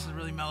like, oh, this is a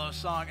really mellow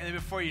song. And then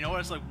before you know it,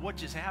 it's like, what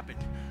just happened?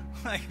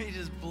 Like they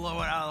just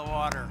blow it out of the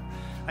water.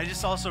 I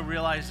just also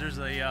realized there's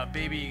a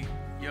baby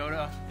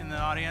Yoda in the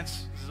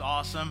audience. This is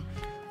awesome.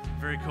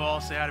 Very cool.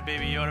 Say hi to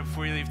baby Yoda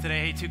before you leave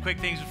today. Hey, 2 quick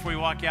things before you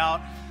walk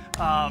out.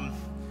 Some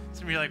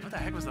of you are like, what the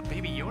heck was the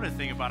baby Yoda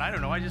thing about? I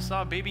don't know. I just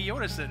saw baby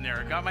Yoda sitting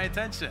there. It got my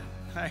attention.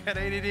 I got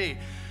ADD.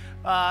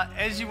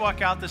 As you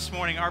walk out this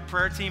morning, our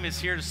prayer team is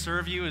here to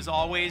serve you as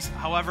always.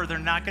 However, they're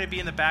not going to be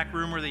in the back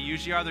room where they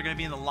usually are. They're going to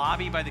be in the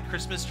lobby by the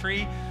Christmas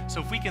tree. So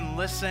if we can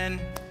listen,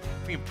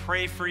 if we can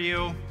pray for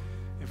you,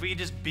 if we can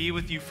just be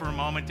with you for a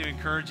moment to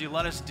encourage you,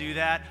 let us do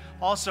that.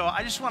 Also,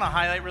 I just want to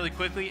highlight really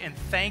quickly and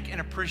thank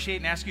and appreciate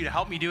and ask you to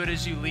help me do it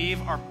as you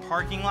leave, our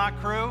parking lot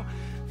crew.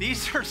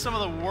 These are some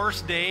of the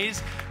worst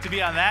days to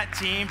be on that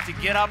team, to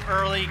get up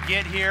early,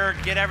 get here,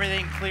 get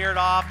everything cleared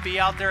off,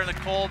 be out there in the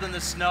cold and the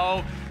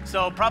snow.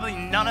 So probably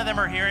none of them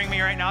are hearing me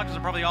right now because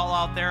they're probably all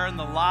out there in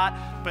the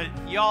lot. But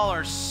y'all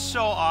are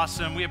so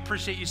awesome. We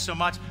appreciate you so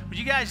much. Would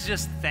you guys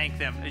just thank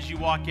them as you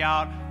walk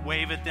out,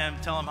 wave at them,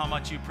 tell them how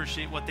much you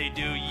appreciate what they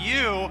do.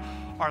 You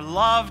are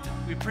loved.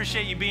 We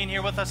appreciate you being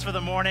here with us for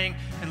the morning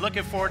and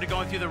looking forward to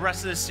going through the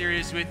rest of this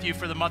series with you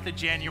for the month of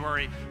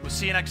January. We'll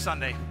see you next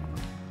Sunday.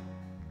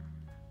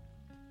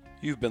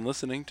 You've been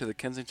listening to the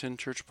Kensington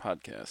Church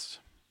Podcast.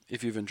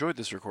 If you've enjoyed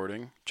this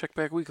recording, check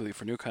back weekly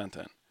for new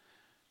content.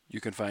 You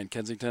can find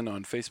Kensington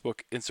on Facebook,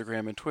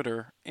 Instagram, and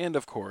Twitter, and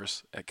of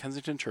course at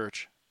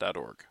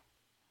kensingtonchurch.org.